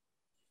that.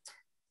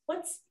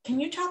 Can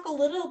you talk a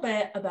little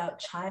bit about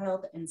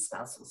child and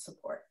spousal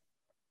support?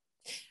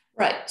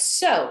 Right.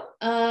 So,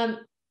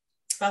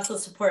 spousal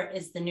support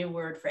is the new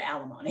word for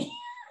alimony.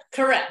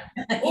 Correct.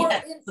 Or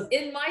yes.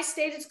 in my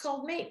state, it's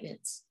called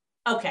maintenance.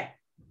 Okay.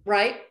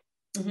 Right.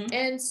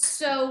 And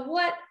so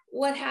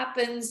what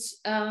happens?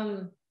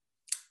 I'm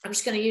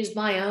just going to use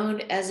my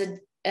own as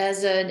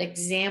an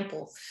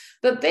example,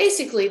 but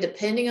basically,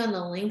 depending on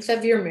the length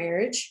of your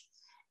marriage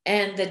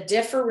and the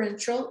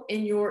differential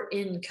in your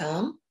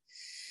income,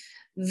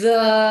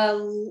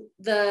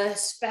 the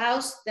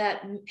spouse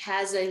that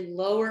has a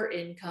lower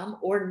income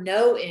or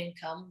no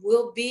income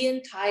will be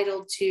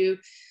entitled to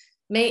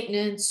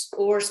maintenance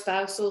or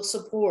spousal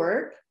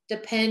support,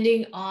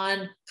 depending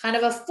on kind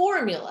of a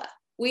formula.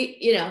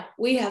 We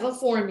have a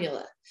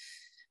formula.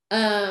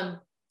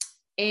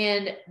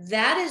 And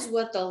that is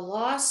what the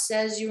law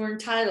says you are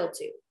entitled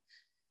to.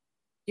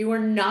 You are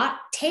not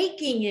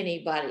taking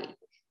anybody,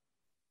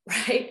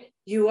 right?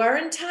 You are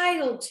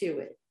entitled to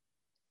it.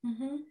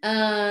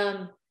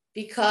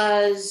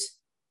 Because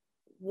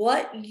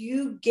what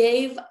you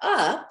gave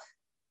up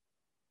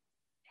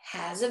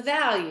has a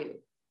value,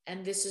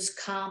 and this is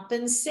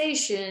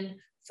compensation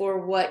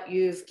for what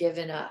you've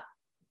given up.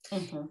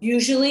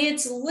 Usually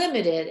it's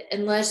limited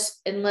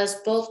unless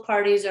both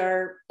parties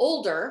are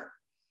older,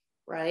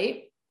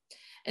 right?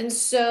 And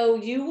so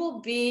you will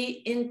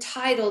be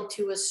entitled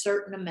to a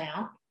certain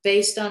amount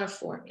based on a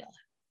formula.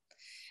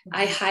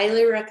 I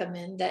highly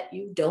recommend that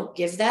you don't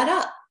give that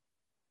up.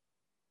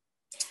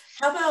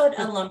 How about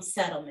a lump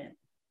settlement?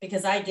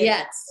 Because I did.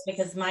 Yes.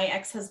 Because my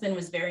ex-husband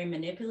was very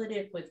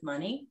manipulative with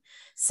money.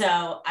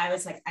 So I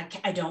was like,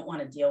 I don't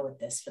want to deal with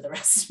this for the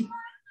rest of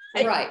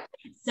my life. Right.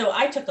 So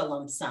I took a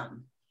lump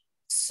sum.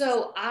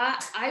 So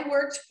I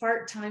worked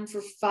part-time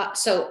for 5.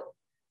 So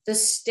the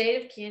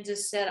state of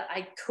Kansas said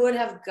I could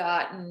have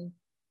gotten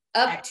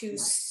up to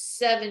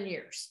 7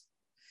 years.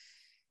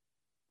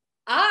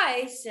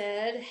 I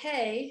said,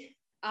 hey,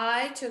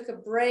 I took a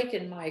break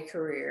in my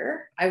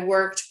career. I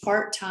worked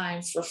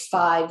part-time for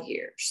 5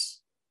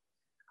 years.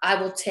 I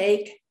will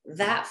take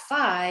that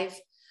 5,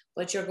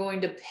 but you're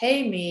going to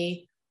pay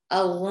me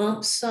a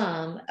lump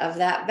sum of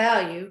that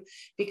value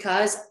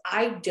because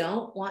I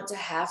don't want to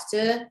have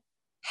to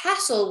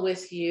hassle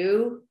with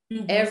you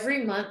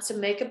every month to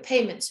make a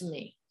payment to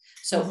me.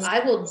 So I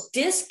will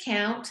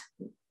discount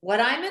what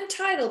I'm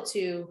entitled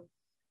to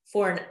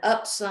for an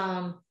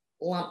upsum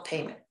lump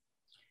payment.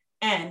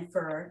 And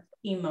for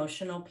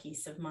emotional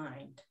peace of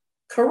mind.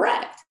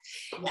 Correct.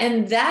 Yeah.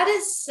 And that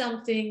is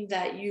something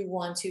that you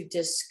want to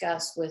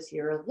discuss with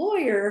your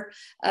lawyer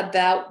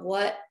about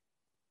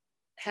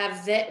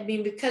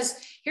because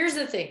here's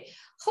the thing.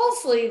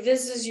 Hopefully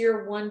this is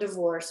your one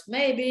divorce.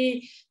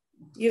 Maybe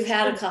you've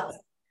had a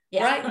couple.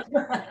 right?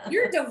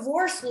 Your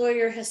divorce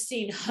lawyer has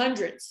seen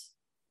hundreds.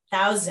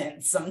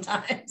 Thousands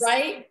sometimes.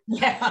 Right?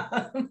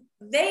 Yeah.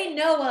 They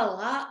know a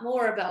lot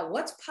more about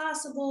what's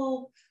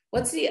possible,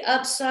 what's the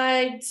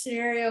upside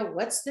scenario,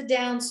 what's the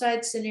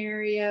downside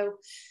scenario.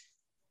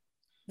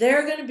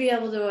 They're going to be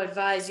able to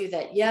advise you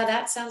that, yeah,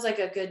 that sounds like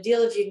a good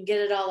deal. If you can get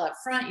it all up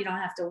front, you don't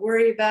have to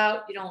worry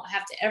about, you don't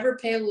have to ever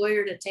pay a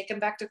lawyer to take them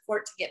back to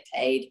court to get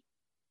paid.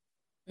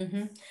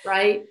 Mm-hmm.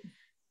 Right?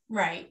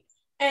 Right.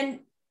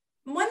 And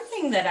one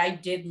thing that I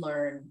did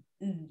learn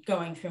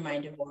going through my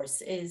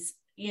divorce is,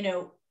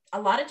 a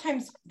lot of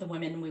times the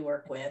women we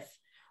work with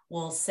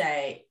will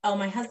say, oh,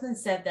 my husband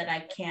said that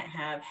I can't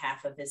have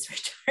half of his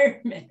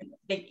retirement,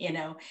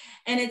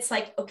 and it's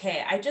like,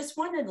 okay, I just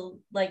wanted to,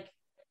 like,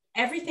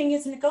 everything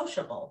is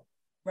negotiable,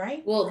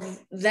 right? Well,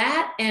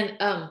 that and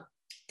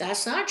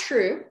that's not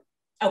true.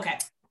 Okay.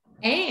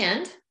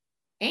 And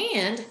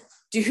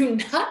do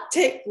not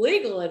take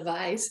legal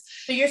advice.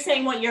 So you're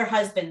saying what your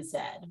husband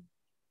said,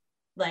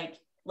 like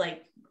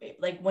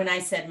when I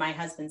said my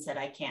husband said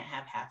I can't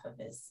have half of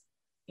his.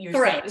 You're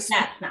Correct.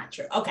 Saying that's not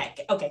true.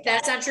 Okay.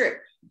 That's not true.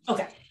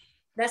 Okay.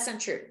 That's not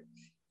true.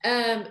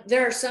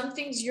 There are some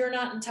things you're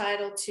not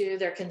entitled to.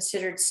 They're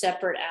considered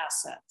separate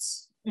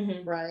assets.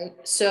 Mm-hmm. Right.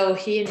 So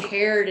he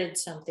inherited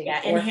something.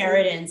 Yeah.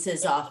 Inheritance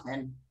is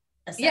often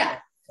a separate. Yeah.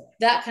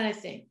 That kind of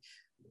thing.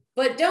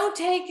 But don't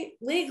take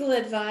legal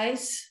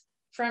advice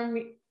from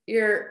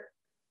your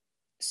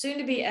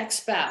soon-to-be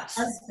ex-spouse.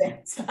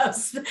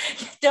 Spouse.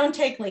 Don't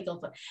take legal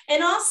advice.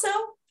 And also,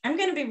 I'm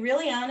going to be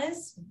really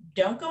honest,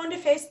 don't go into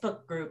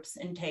Facebook groups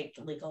and take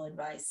legal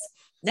advice.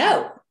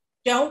 No.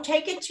 Don't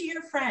take it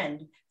to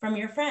from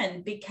your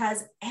friend,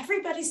 because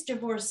everybody's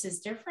divorce is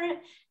different,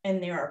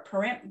 and there are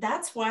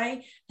that's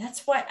why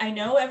I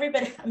know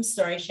everybody, I'm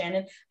sorry,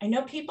 Shannon, I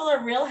know people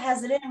are real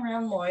hesitant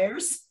around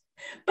lawyers,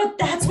 but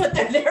that's what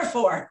they're there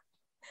for.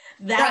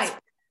 That's right.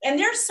 And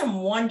there's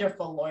some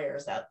wonderful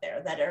lawyers out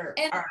there that are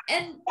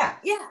and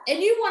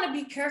you want to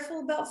be careful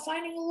about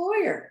finding a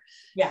lawyer.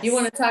 Yes. You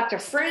want to talk to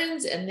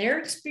friends and their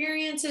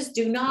experiences.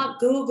 Do not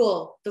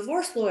Google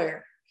divorce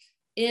lawyer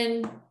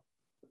in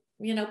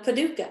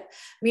Paducah.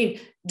 I mean,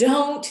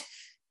 don't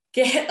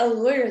get a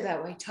lawyer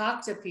that way.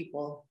 Talk to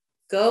people.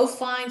 Go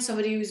find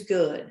somebody who's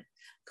good.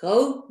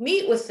 Go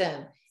meet with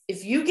them.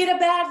 If you get a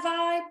bad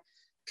vibe,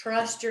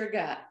 trust your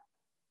gut.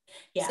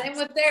 Yeah. Same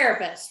with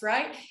therapists,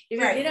 right? If you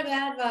get a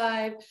bad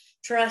vibe,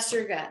 trust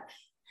your gut.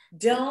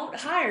 Don't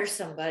hire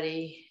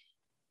somebody.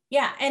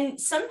 Yeah. And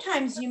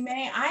sometimes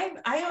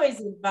I always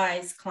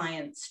advise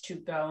clients to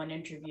go and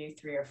interview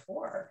 3 or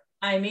 4.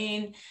 I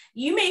mean,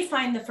 you may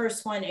find the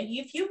first one,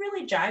 if you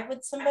really jive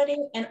with somebody,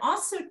 and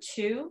also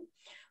too,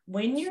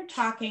 when you're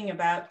talking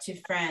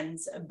to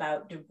friends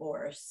about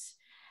divorce,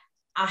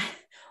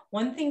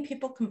 one thing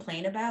people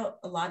complain about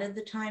a lot of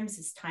the times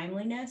is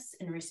timeliness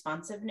and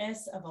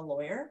responsiveness of a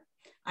lawyer.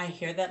 I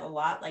hear that a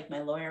lot, like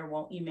my lawyer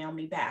won't email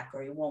me back,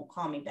 or he won't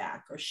call me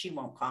back, or she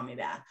won't call me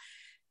back.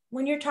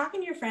 When you're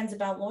talking to your friends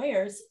about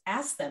lawyers,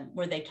 ask them,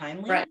 were they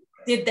timely? Right.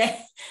 Did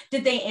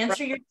they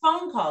answer your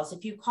phone calls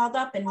if you called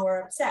up and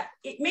were upset?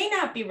 It may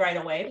not be right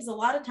away, because a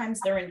lot of times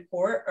they're in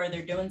court or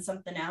they're doing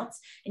something else,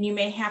 and you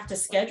may have to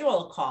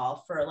schedule a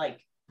call for like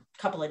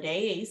a couple of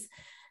days,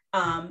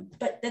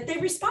 but that they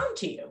respond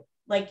to you.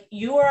 Like,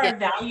 you are a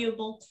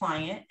valuable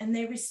client and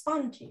they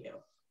respond to you.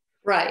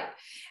 Right.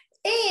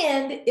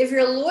 And if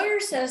your lawyer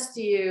says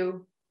to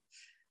you,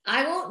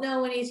 I won't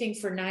know anything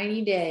for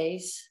 90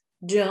 days,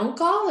 don't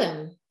call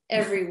him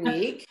every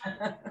week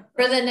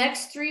for the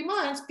next 3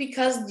 months,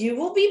 because you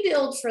will be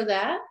billed for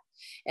that.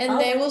 And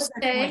they will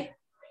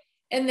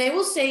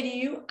say to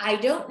you, I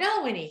don't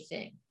know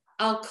anything.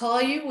 I'll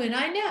call you when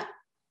I know.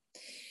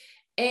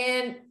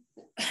 And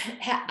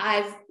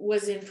I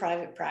was in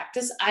private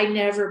practice. I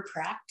never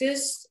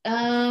practiced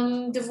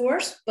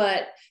divorce,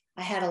 but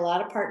I had a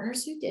lot of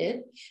partners who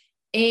did.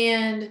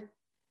 And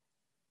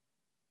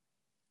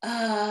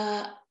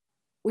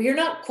we are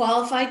not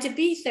qualified to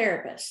be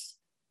therapists.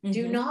 Mm-hmm.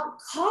 Do not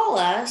call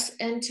us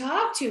and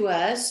talk to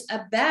us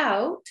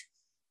about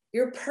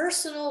your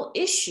personal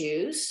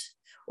issues,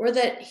 or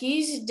that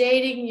he's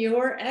dating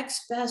your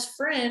ex-best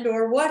friend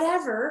or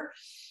whatever,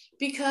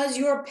 because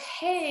you're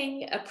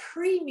paying a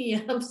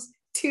premium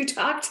to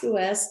talk to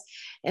us.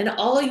 And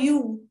all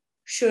you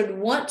should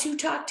want to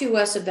talk to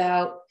us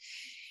about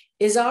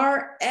is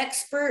our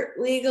expert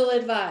legal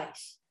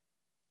advice.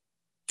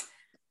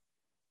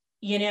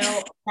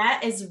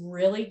 That is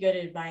really good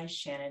advice,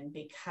 Shannon,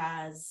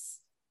 because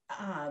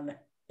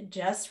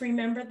just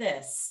remember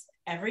this: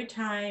 every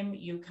time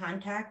you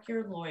contact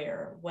your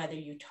lawyer, whether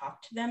you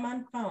talk to them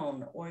on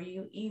phone or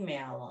you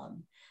email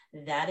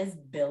them, that is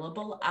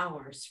billable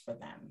hours for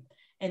them.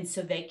 And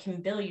so they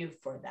can bill you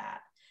for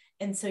that.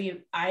 And so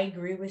I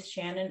agree with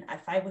Shannon.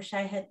 I wish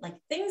I had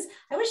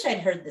I wish I'd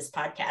heard this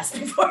podcast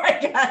before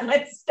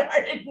I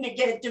started to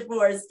get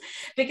divorced,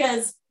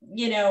 because,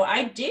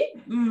 I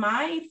did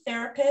my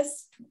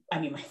therapist.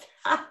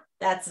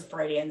 That's a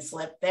Freudian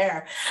slip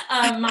there.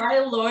 My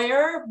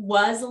lawyer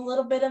was a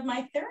little bit of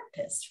my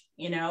therapist,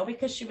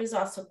 because she was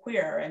also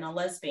queer and a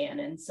lesbian.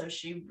 And so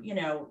she,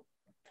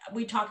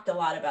 we talked a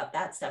lot about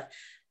that stuff.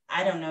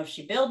 I don't know if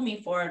she billed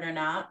me for it or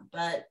not,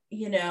 but,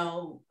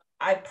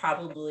 I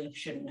probably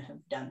shouldn't have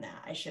done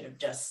that. I should have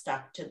just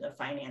stuck to the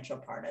financial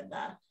part of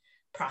the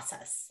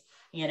process,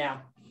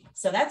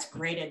 So that's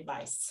great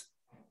advice.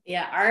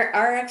 Yeah,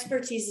 our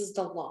expertise is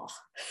the law.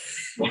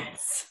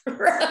 Yes.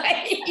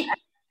 Right.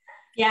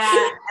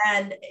 Yeah,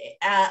 and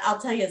I'll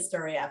tell you a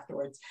story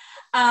afterwards.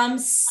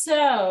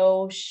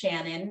 So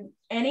Shannon,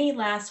 any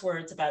last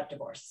words about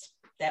divorce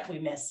that I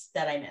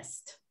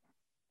missed?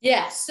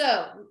 Yeah,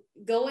 so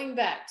going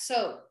back,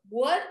 so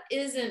what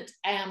isn't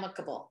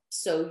amicable?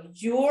 So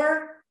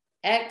your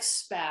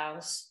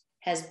ex-spouse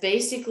has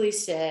basically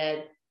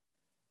said,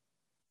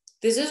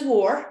 this is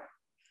war.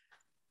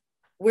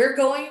 We're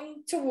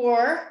going to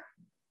war,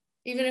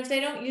 even if they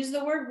don't use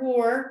the word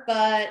war,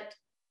 but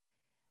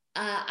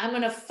I'm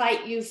going to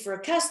fight you for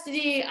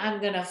custody.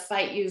 I'm going to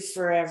fight you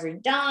for every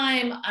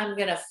dime. I'm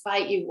going to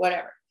fight you,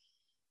 whatever.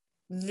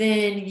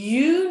 Then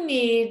you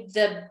need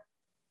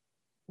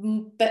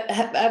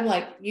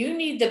you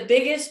need the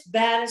biggest,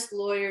 baddest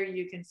lawyer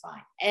you can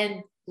find.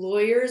 And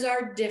lawyers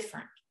are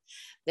different.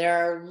 There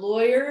are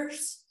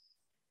lawyers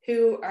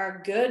who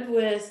are good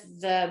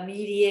with the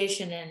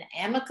mediation and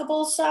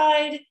amicable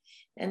side,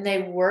 and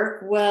they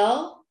work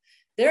well.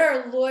 There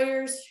are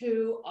lawyers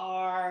who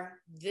are,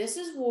 this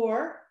is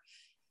war.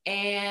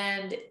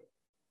 And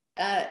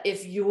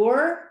if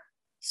your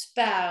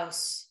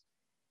spouse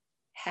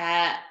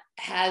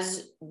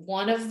has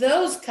one of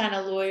those kind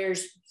of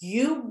lawyers,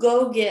 you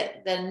go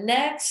get the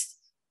next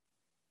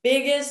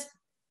biggest,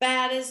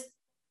 baddest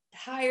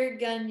hired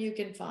gun you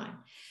can find.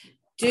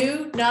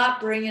 Do not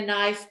bring a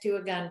knife to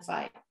a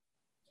gunfight.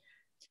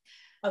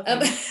 Okay.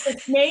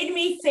 It made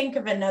me think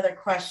of another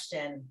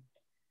question,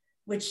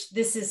 which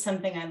this is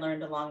something I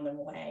learned along the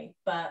way,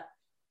 but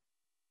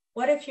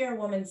what if you're a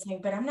woman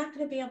saying, but I'm not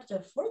going to be able to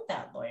afford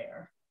that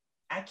lawyer.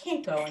 I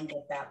can't go and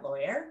get that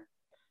lawyer.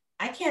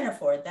 I can't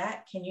afford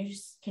that. Can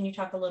you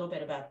talk a little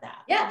bit about that?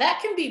 Yeah, that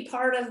can be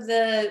part of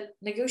the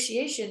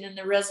negotiation and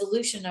the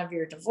resolution of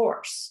your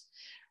divorce,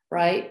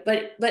 right?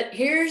 But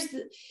here's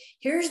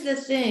the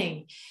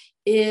thing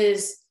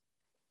is,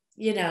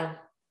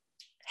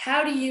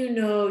 how do you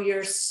know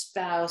your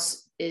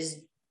spouse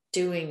is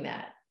doing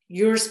that?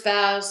 Your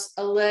spouse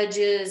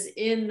alleges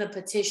in the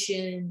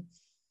petition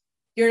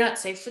you're not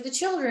safe for the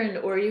children,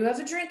 or you have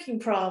a drinking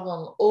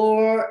problem,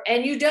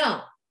 and you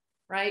don't,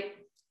 right?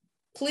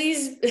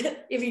 Please,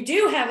 if you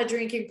do have a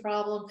drinking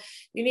problem,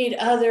 you need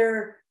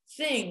other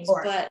things,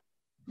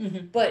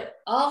 but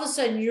all of a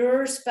sudden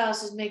your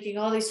spouse is making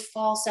all these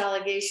false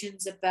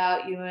allegations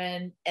about you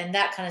and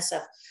that kind of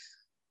stuff.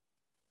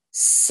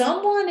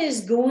 Someone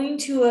is going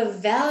to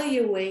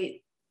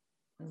evaluate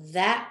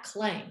that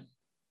claim,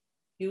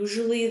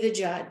 usually the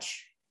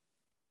judge,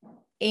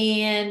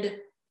 and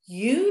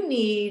you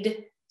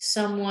need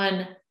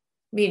someone,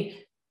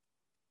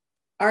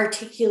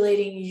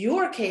 articulating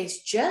your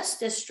case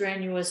just as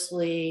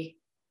strenuously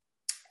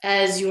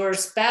as your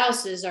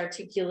spouse is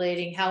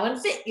articulating how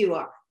unfit you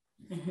are.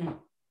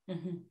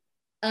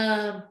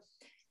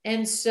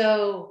 And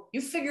so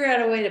you figure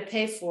out a way to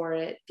pay for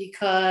it,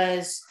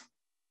 because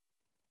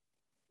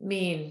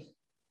the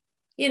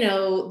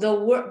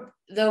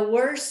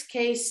worst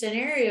case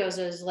scenarios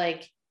is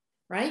like,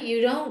 right?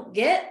 You don't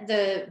get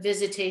the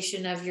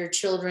visitation of your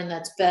children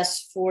that's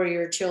best for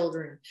your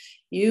children.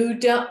 You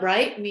don't,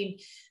 right?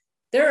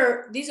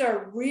 These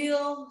are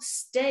real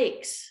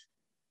stakes,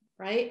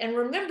 right? And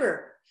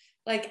remember,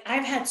 like,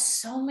 I've had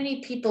so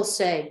many people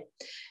say,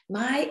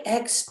 my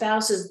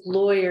ex-spouse's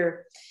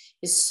lawyer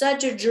is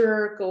such a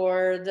jerk,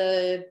 or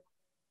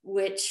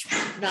which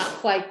not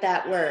quite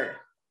that word.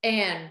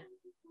 And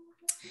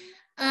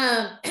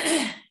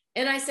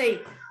I say,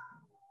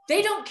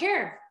 they don't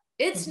care.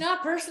 It's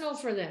not personal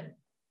for them.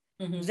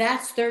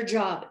 That's their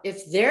job.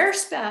 If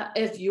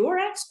your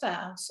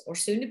ex-spouse or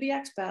soon-to-be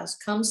ex-spouse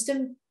comes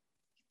to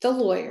the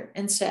lawyer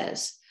and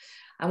says,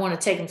 I want to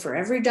take them for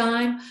every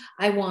dime.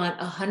 I want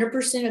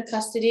 100% of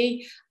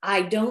custody.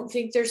 I don't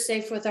think they're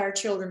safe with our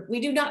children. We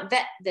do not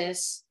vet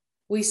this.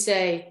 We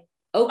say,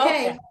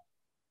 okay.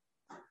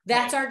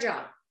 That's our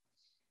job.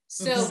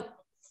 So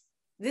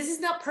this is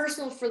not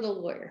personal for the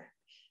lawyer.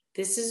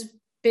 This is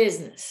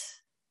business.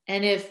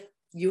 And if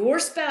your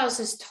spouse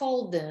has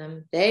told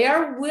them they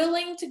are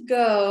willing to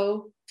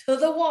go to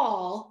the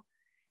wall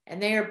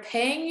and they are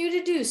paying you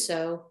to do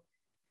so,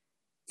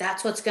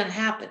 that's what's going to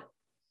happen.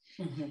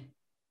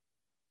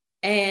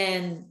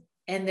 And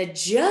the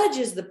judge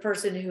is the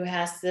person who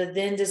has to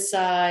then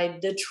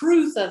decide the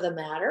truth of the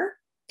matter.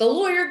 The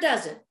lawyer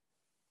doesn't.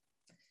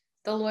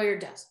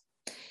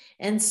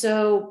 And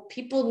so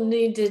people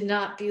need to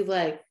not be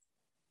like,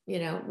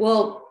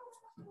 well,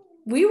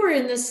 we were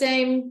in the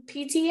same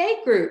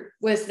PTA group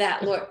with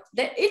that lawyer.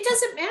 It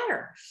doesn't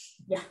matter.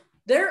 Yeah.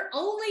 Their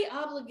only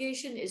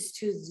obligation is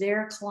to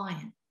their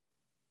client.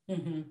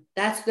 Mm-hmm.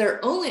 That's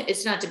their only,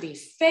 it's not to be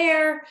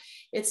fair.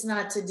 It's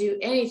not to do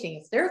anything.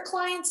 If their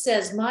client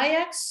says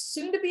my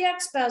soon to be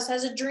ex-spouse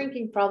has a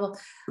drinking problem,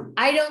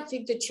 I don't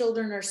think the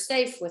children are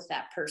safe with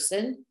that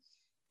person.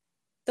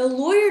 The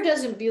lawyer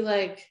doesn't be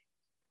like,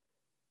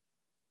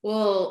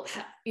 well,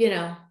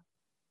 yes,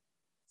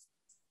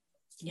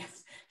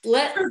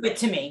 prove it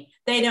to me.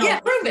 They don't. Yeah,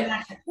 prove it.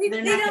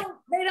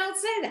 They don't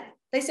say that.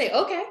 They say,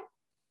 okay.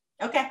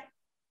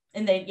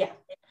 And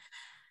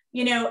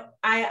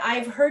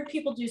I've heard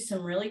people do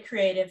some really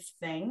creative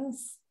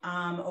things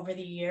over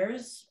the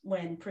years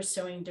when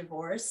pursuing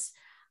divorce.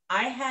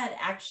 I had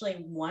actually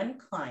one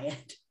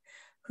client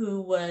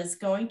who was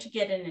going to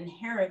get an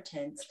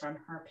inheritance from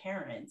her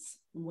parents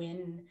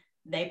when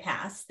they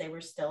passed. They were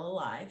still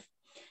alive.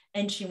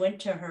 And she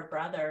went to her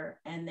brother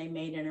and they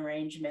made an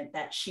arrangement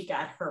that she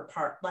got her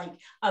part, like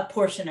a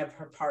portion of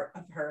her part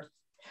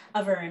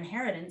of her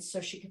inheritance, so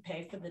she could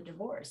pay for the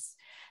divorce.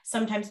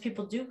 Sometimes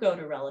people do go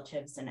to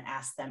relatives and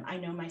ask them. I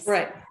know my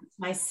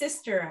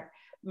sister,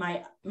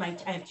 I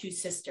have two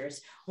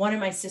sisters. One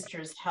of my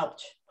sisters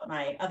helped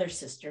my other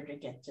sister to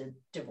get the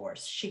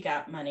divorce. She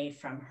got money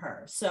from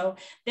her. So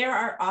there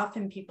are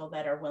often people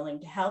that are willing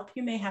to help.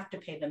 You may have to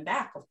pay them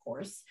back, of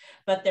course,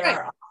 but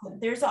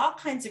there's all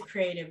kinds of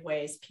creative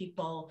ways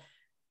people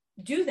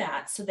do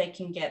that so they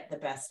can get the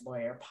best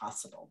lawyer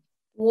possible.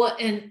 Well,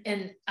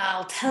 and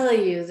I'll tell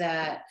you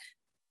that,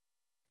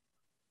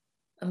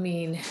 I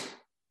mean,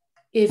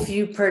 if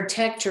you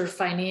protect your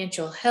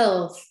financial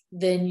health,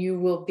 then you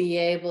will be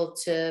able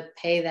to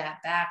pay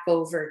that back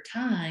over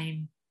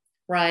time,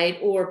 right?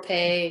 Or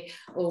pay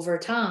over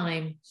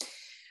time.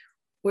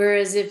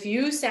 Whereas if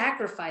you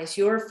sacrifice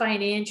your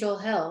financial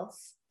health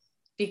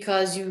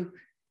because you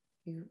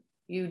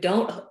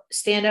don't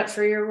stand up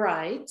for your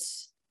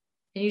rights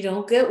and you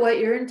don't get what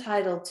you're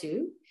entitled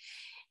to,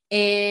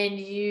 and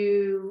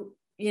you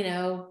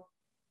and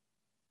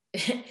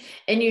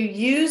you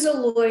use a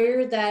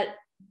lawyer that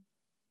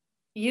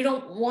you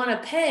don't want to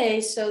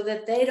pay so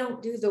that they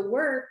don't do the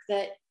work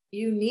that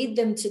you need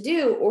them to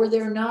do, or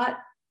they're not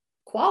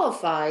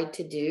qualified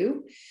to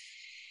do,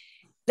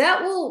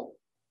 that will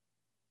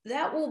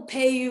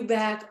pay you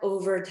back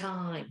over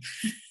time,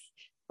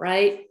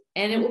 right?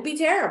 And it will be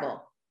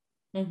terrible.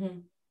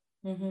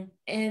 Mm-hmm. Mm-hmm.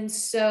 And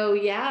so,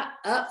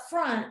 up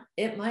front,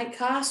 it might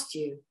cost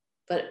you,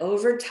 but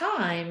over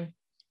time,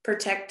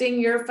 protecting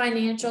your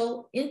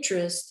financial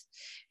interest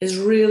is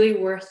really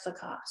worth the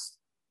cost.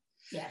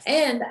 Yes.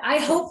 And I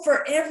hope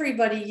for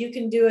everybody you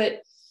can do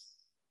it,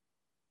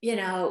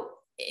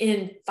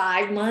 in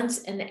 5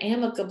 months and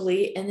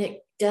amicably, and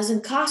it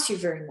doesn't cost you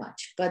very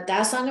much, but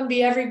that's not going to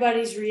be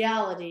everybody's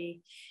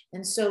reality.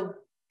 And so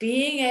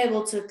being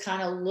able to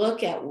kind of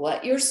look at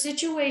what your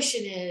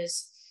situation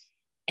is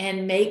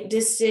and make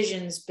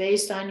decisions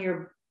based on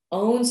your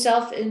own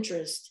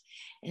self-interest.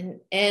 And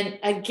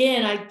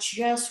again, I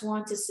just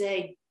want to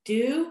say,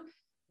 do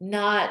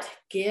not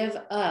give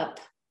up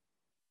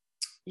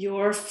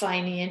your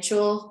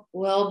financial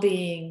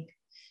well-being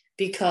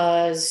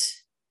because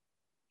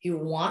you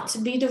want to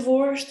be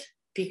divorced,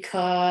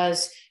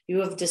 because you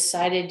have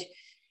decided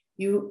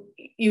you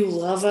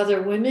love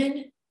other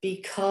women,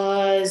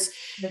 because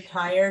you're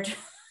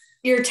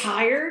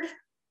tired,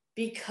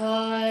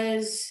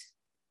 because,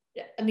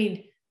 I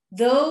mean,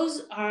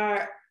 those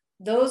are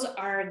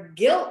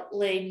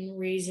guilt-laden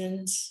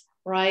reasons,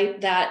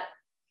 right, that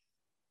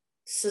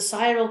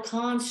societal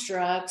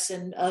constructs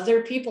and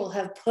other people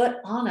have put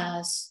on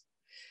us.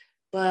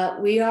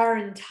 But we are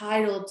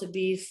entitled to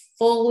be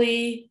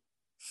fully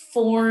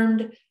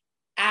formed,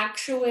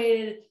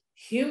 actuated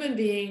human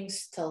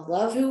beings, to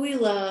love who we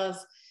love,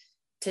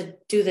 to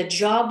do the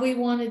job we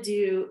want to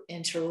do,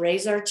 and to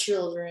raise our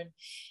children.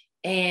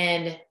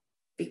 And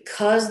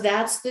because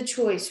that's the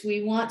choice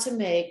we want to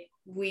make,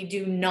 we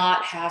do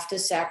not have to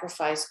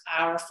sacrifice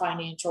our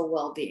financial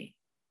well-being.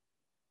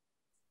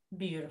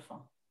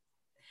 Beautiful.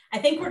 I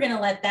think we're going to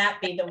let that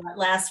be the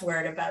last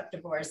word about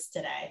divorce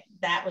today.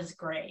 That was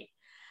great.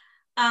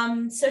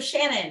 So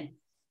Shannon,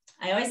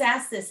 I always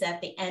ask this at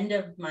the end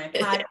of my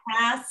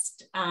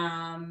podcast,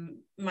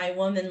 my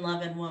woman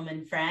loving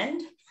woman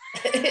friend.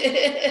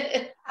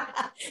 Did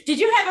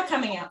you have a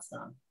coming out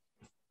song?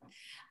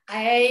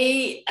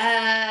 I'm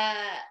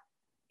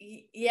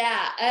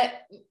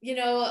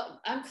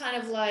kind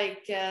of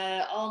like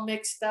all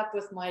mixed up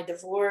with my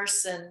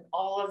divorce and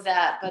all of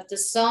that. But the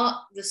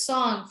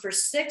song for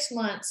 6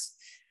 months,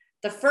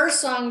 the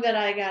first song that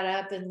I got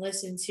up and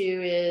listened to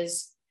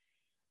is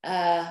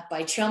by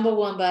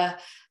Chumbawamba.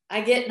 I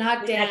get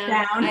knocked down.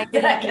 I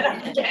get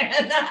up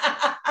again.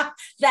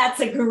 That's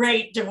a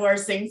great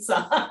divorcing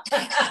song.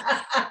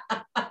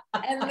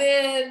 And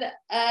then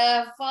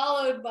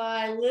followed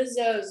by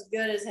Lizzo's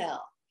Good as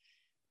Hell.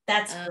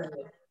 That's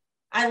great.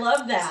 I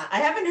love that. I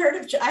haven't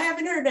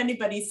heard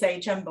anybody say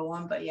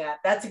Chumbawamba yet.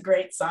 That's a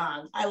great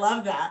song. I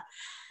love that.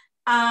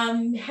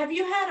 Have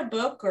you had a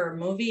book or a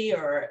movie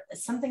or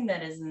something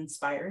that has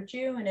inspired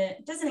you? And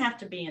it doesn't have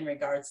to be in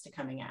regards to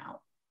coming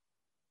out.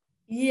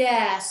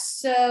 Yeah.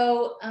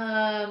 So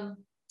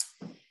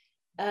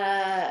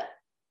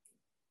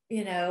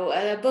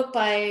a book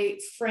by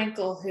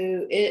Frankl,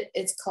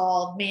 it's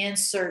called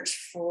Man's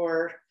Search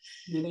for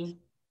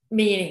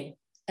Meaning.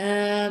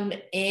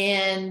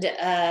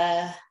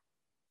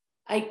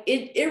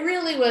 It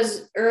really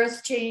was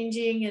earth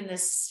changing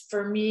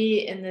for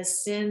me in the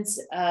sense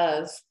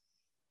of,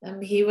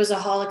 he was a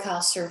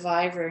Holocaust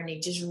survivor, and he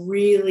just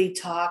really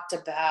talked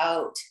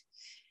about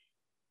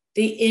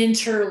the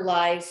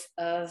interlife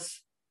of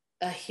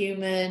a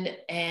human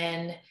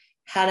and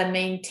how to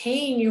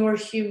maintain your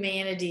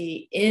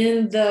humanity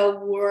in the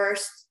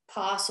worst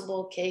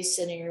possible case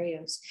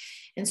scenarios,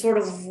 and sort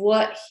of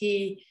what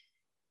he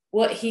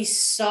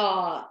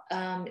saw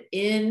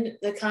in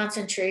the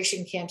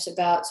concentration camps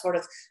about sort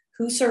of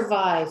who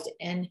survived,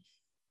 and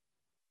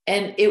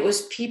it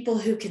was people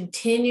who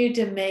continued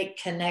to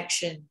make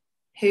connection,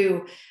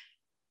 who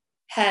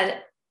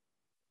had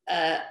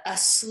a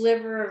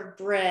sliver of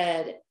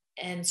bread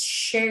and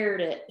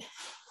shared it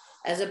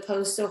as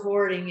opposed to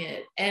hoarding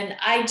it. And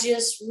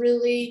it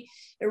really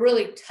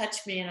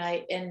touched me. And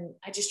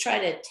I just try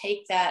to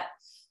take that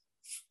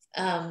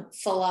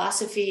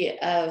philosophy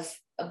of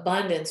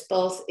abundance,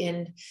 both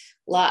in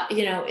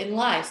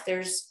life.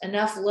 There's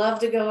enough love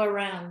to go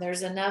around.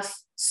 There's enough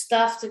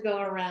stuff to go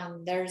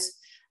around. There's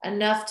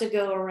enough to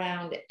go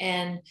around.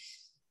 And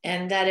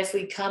that if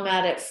we come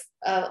at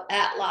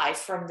life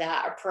from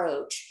that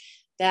approach,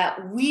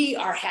 that we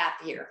are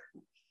happier.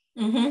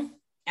 Mm-hmm.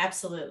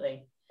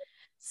 Absolutely.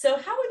 So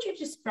how would you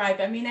describe,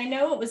 I mean, I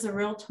know it was a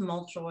real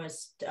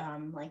tumultuous,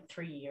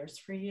 3 years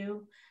for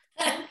you.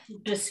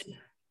 Just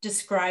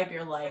describe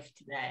your life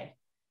today.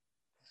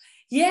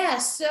 Yeah.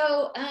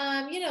 So,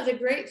 the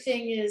great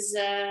thing is,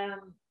 I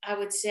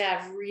would say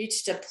I've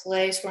reached a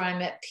place where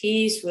I'm at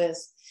peace with,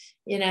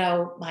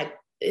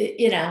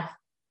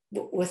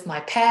 with my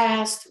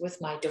past, with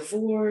my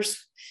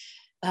divorce,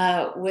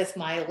 with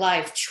my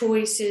life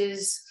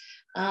choices.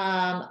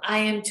 I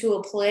am to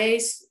a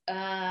place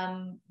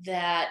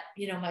that,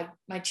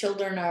 my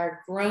children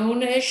are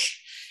grownish,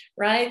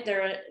 right?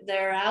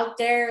 They're out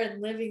there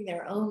and living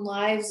their own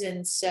lives.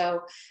 And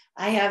so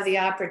I have the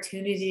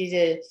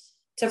opportunity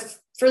to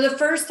for the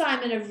first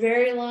time in a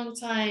very long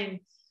time,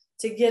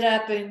 to get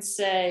up and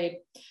say,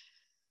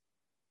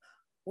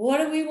 what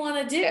do we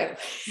want to do?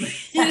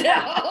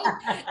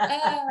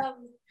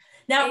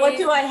 Now, what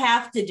do I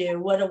have to do?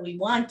 What do we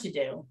want to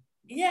do?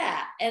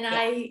 Yeah. And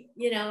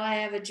yeah. I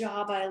have a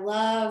job I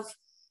love,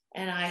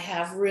 and I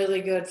have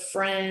really good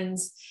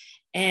friends.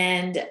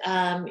 And,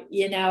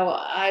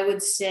 I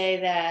would say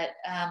that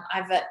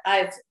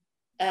I've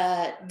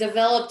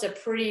developed a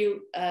pretty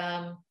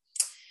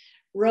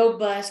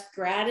robust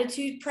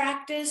gratitude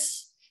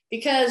practice,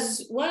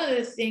 because one of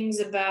the things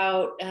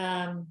about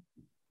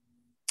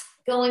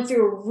going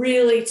through a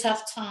really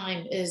tough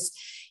time is,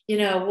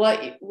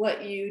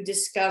 what you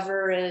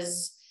discover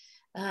is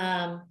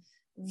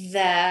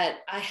that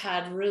I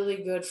had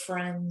really good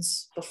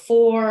friends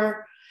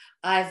before.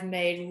 I've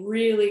made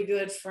really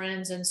good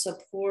friends and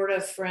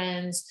supportive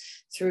friends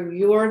through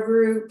your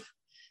group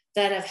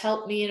that have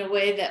helped me in a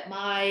way that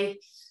my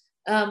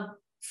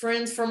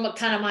friends from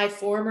kind of my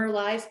former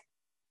life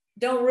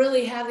don't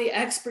really have the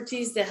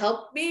expertise to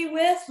help me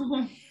with.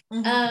 Mm-hmm.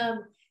 Mm-hmm.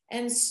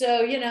 And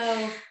so,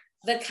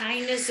 the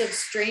kindness of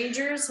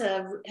strangers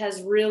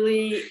has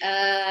really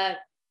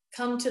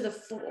come to the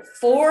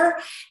fore,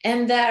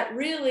 and that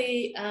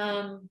really,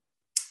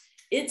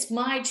 it's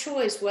my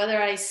choice whether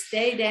I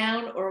stay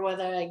down or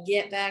whether I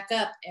get back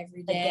up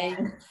every day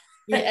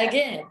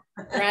again,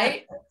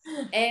 right?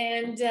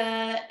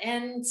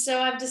 And so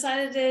I've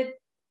decided to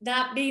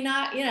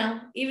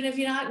even if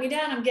you knock me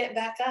down, I'm getting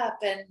back up,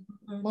 and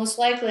most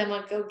likely I'm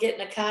going to go get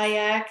in a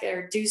kayak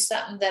or do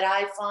something that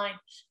I find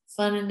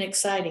fun and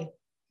exciting.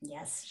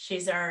 Yes,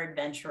 she's our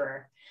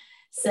adventurer.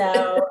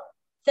 So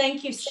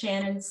thank you,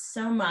 Shannon,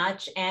 so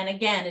much. And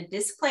again, a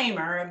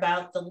disclaimer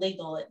about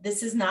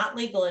this is not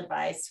legal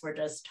advice. We're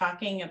just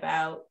talking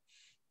about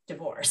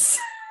divorce.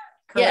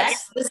 Correct?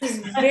 Yes, this is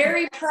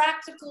very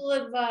practical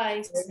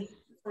advice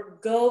for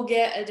go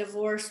get a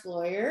divorce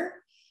lawyer.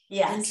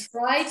 Yes. And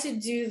try to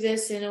do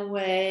this in a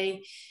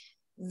way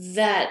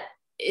that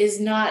is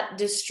not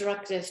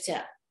destructive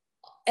to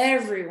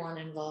everyone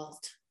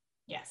involved.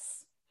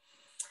 Yes.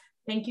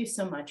 Thank you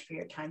so much for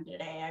your time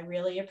today. I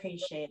really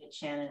appreciate it,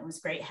 Shannon. It was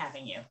great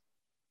having you.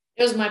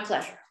 It was my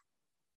pleasure.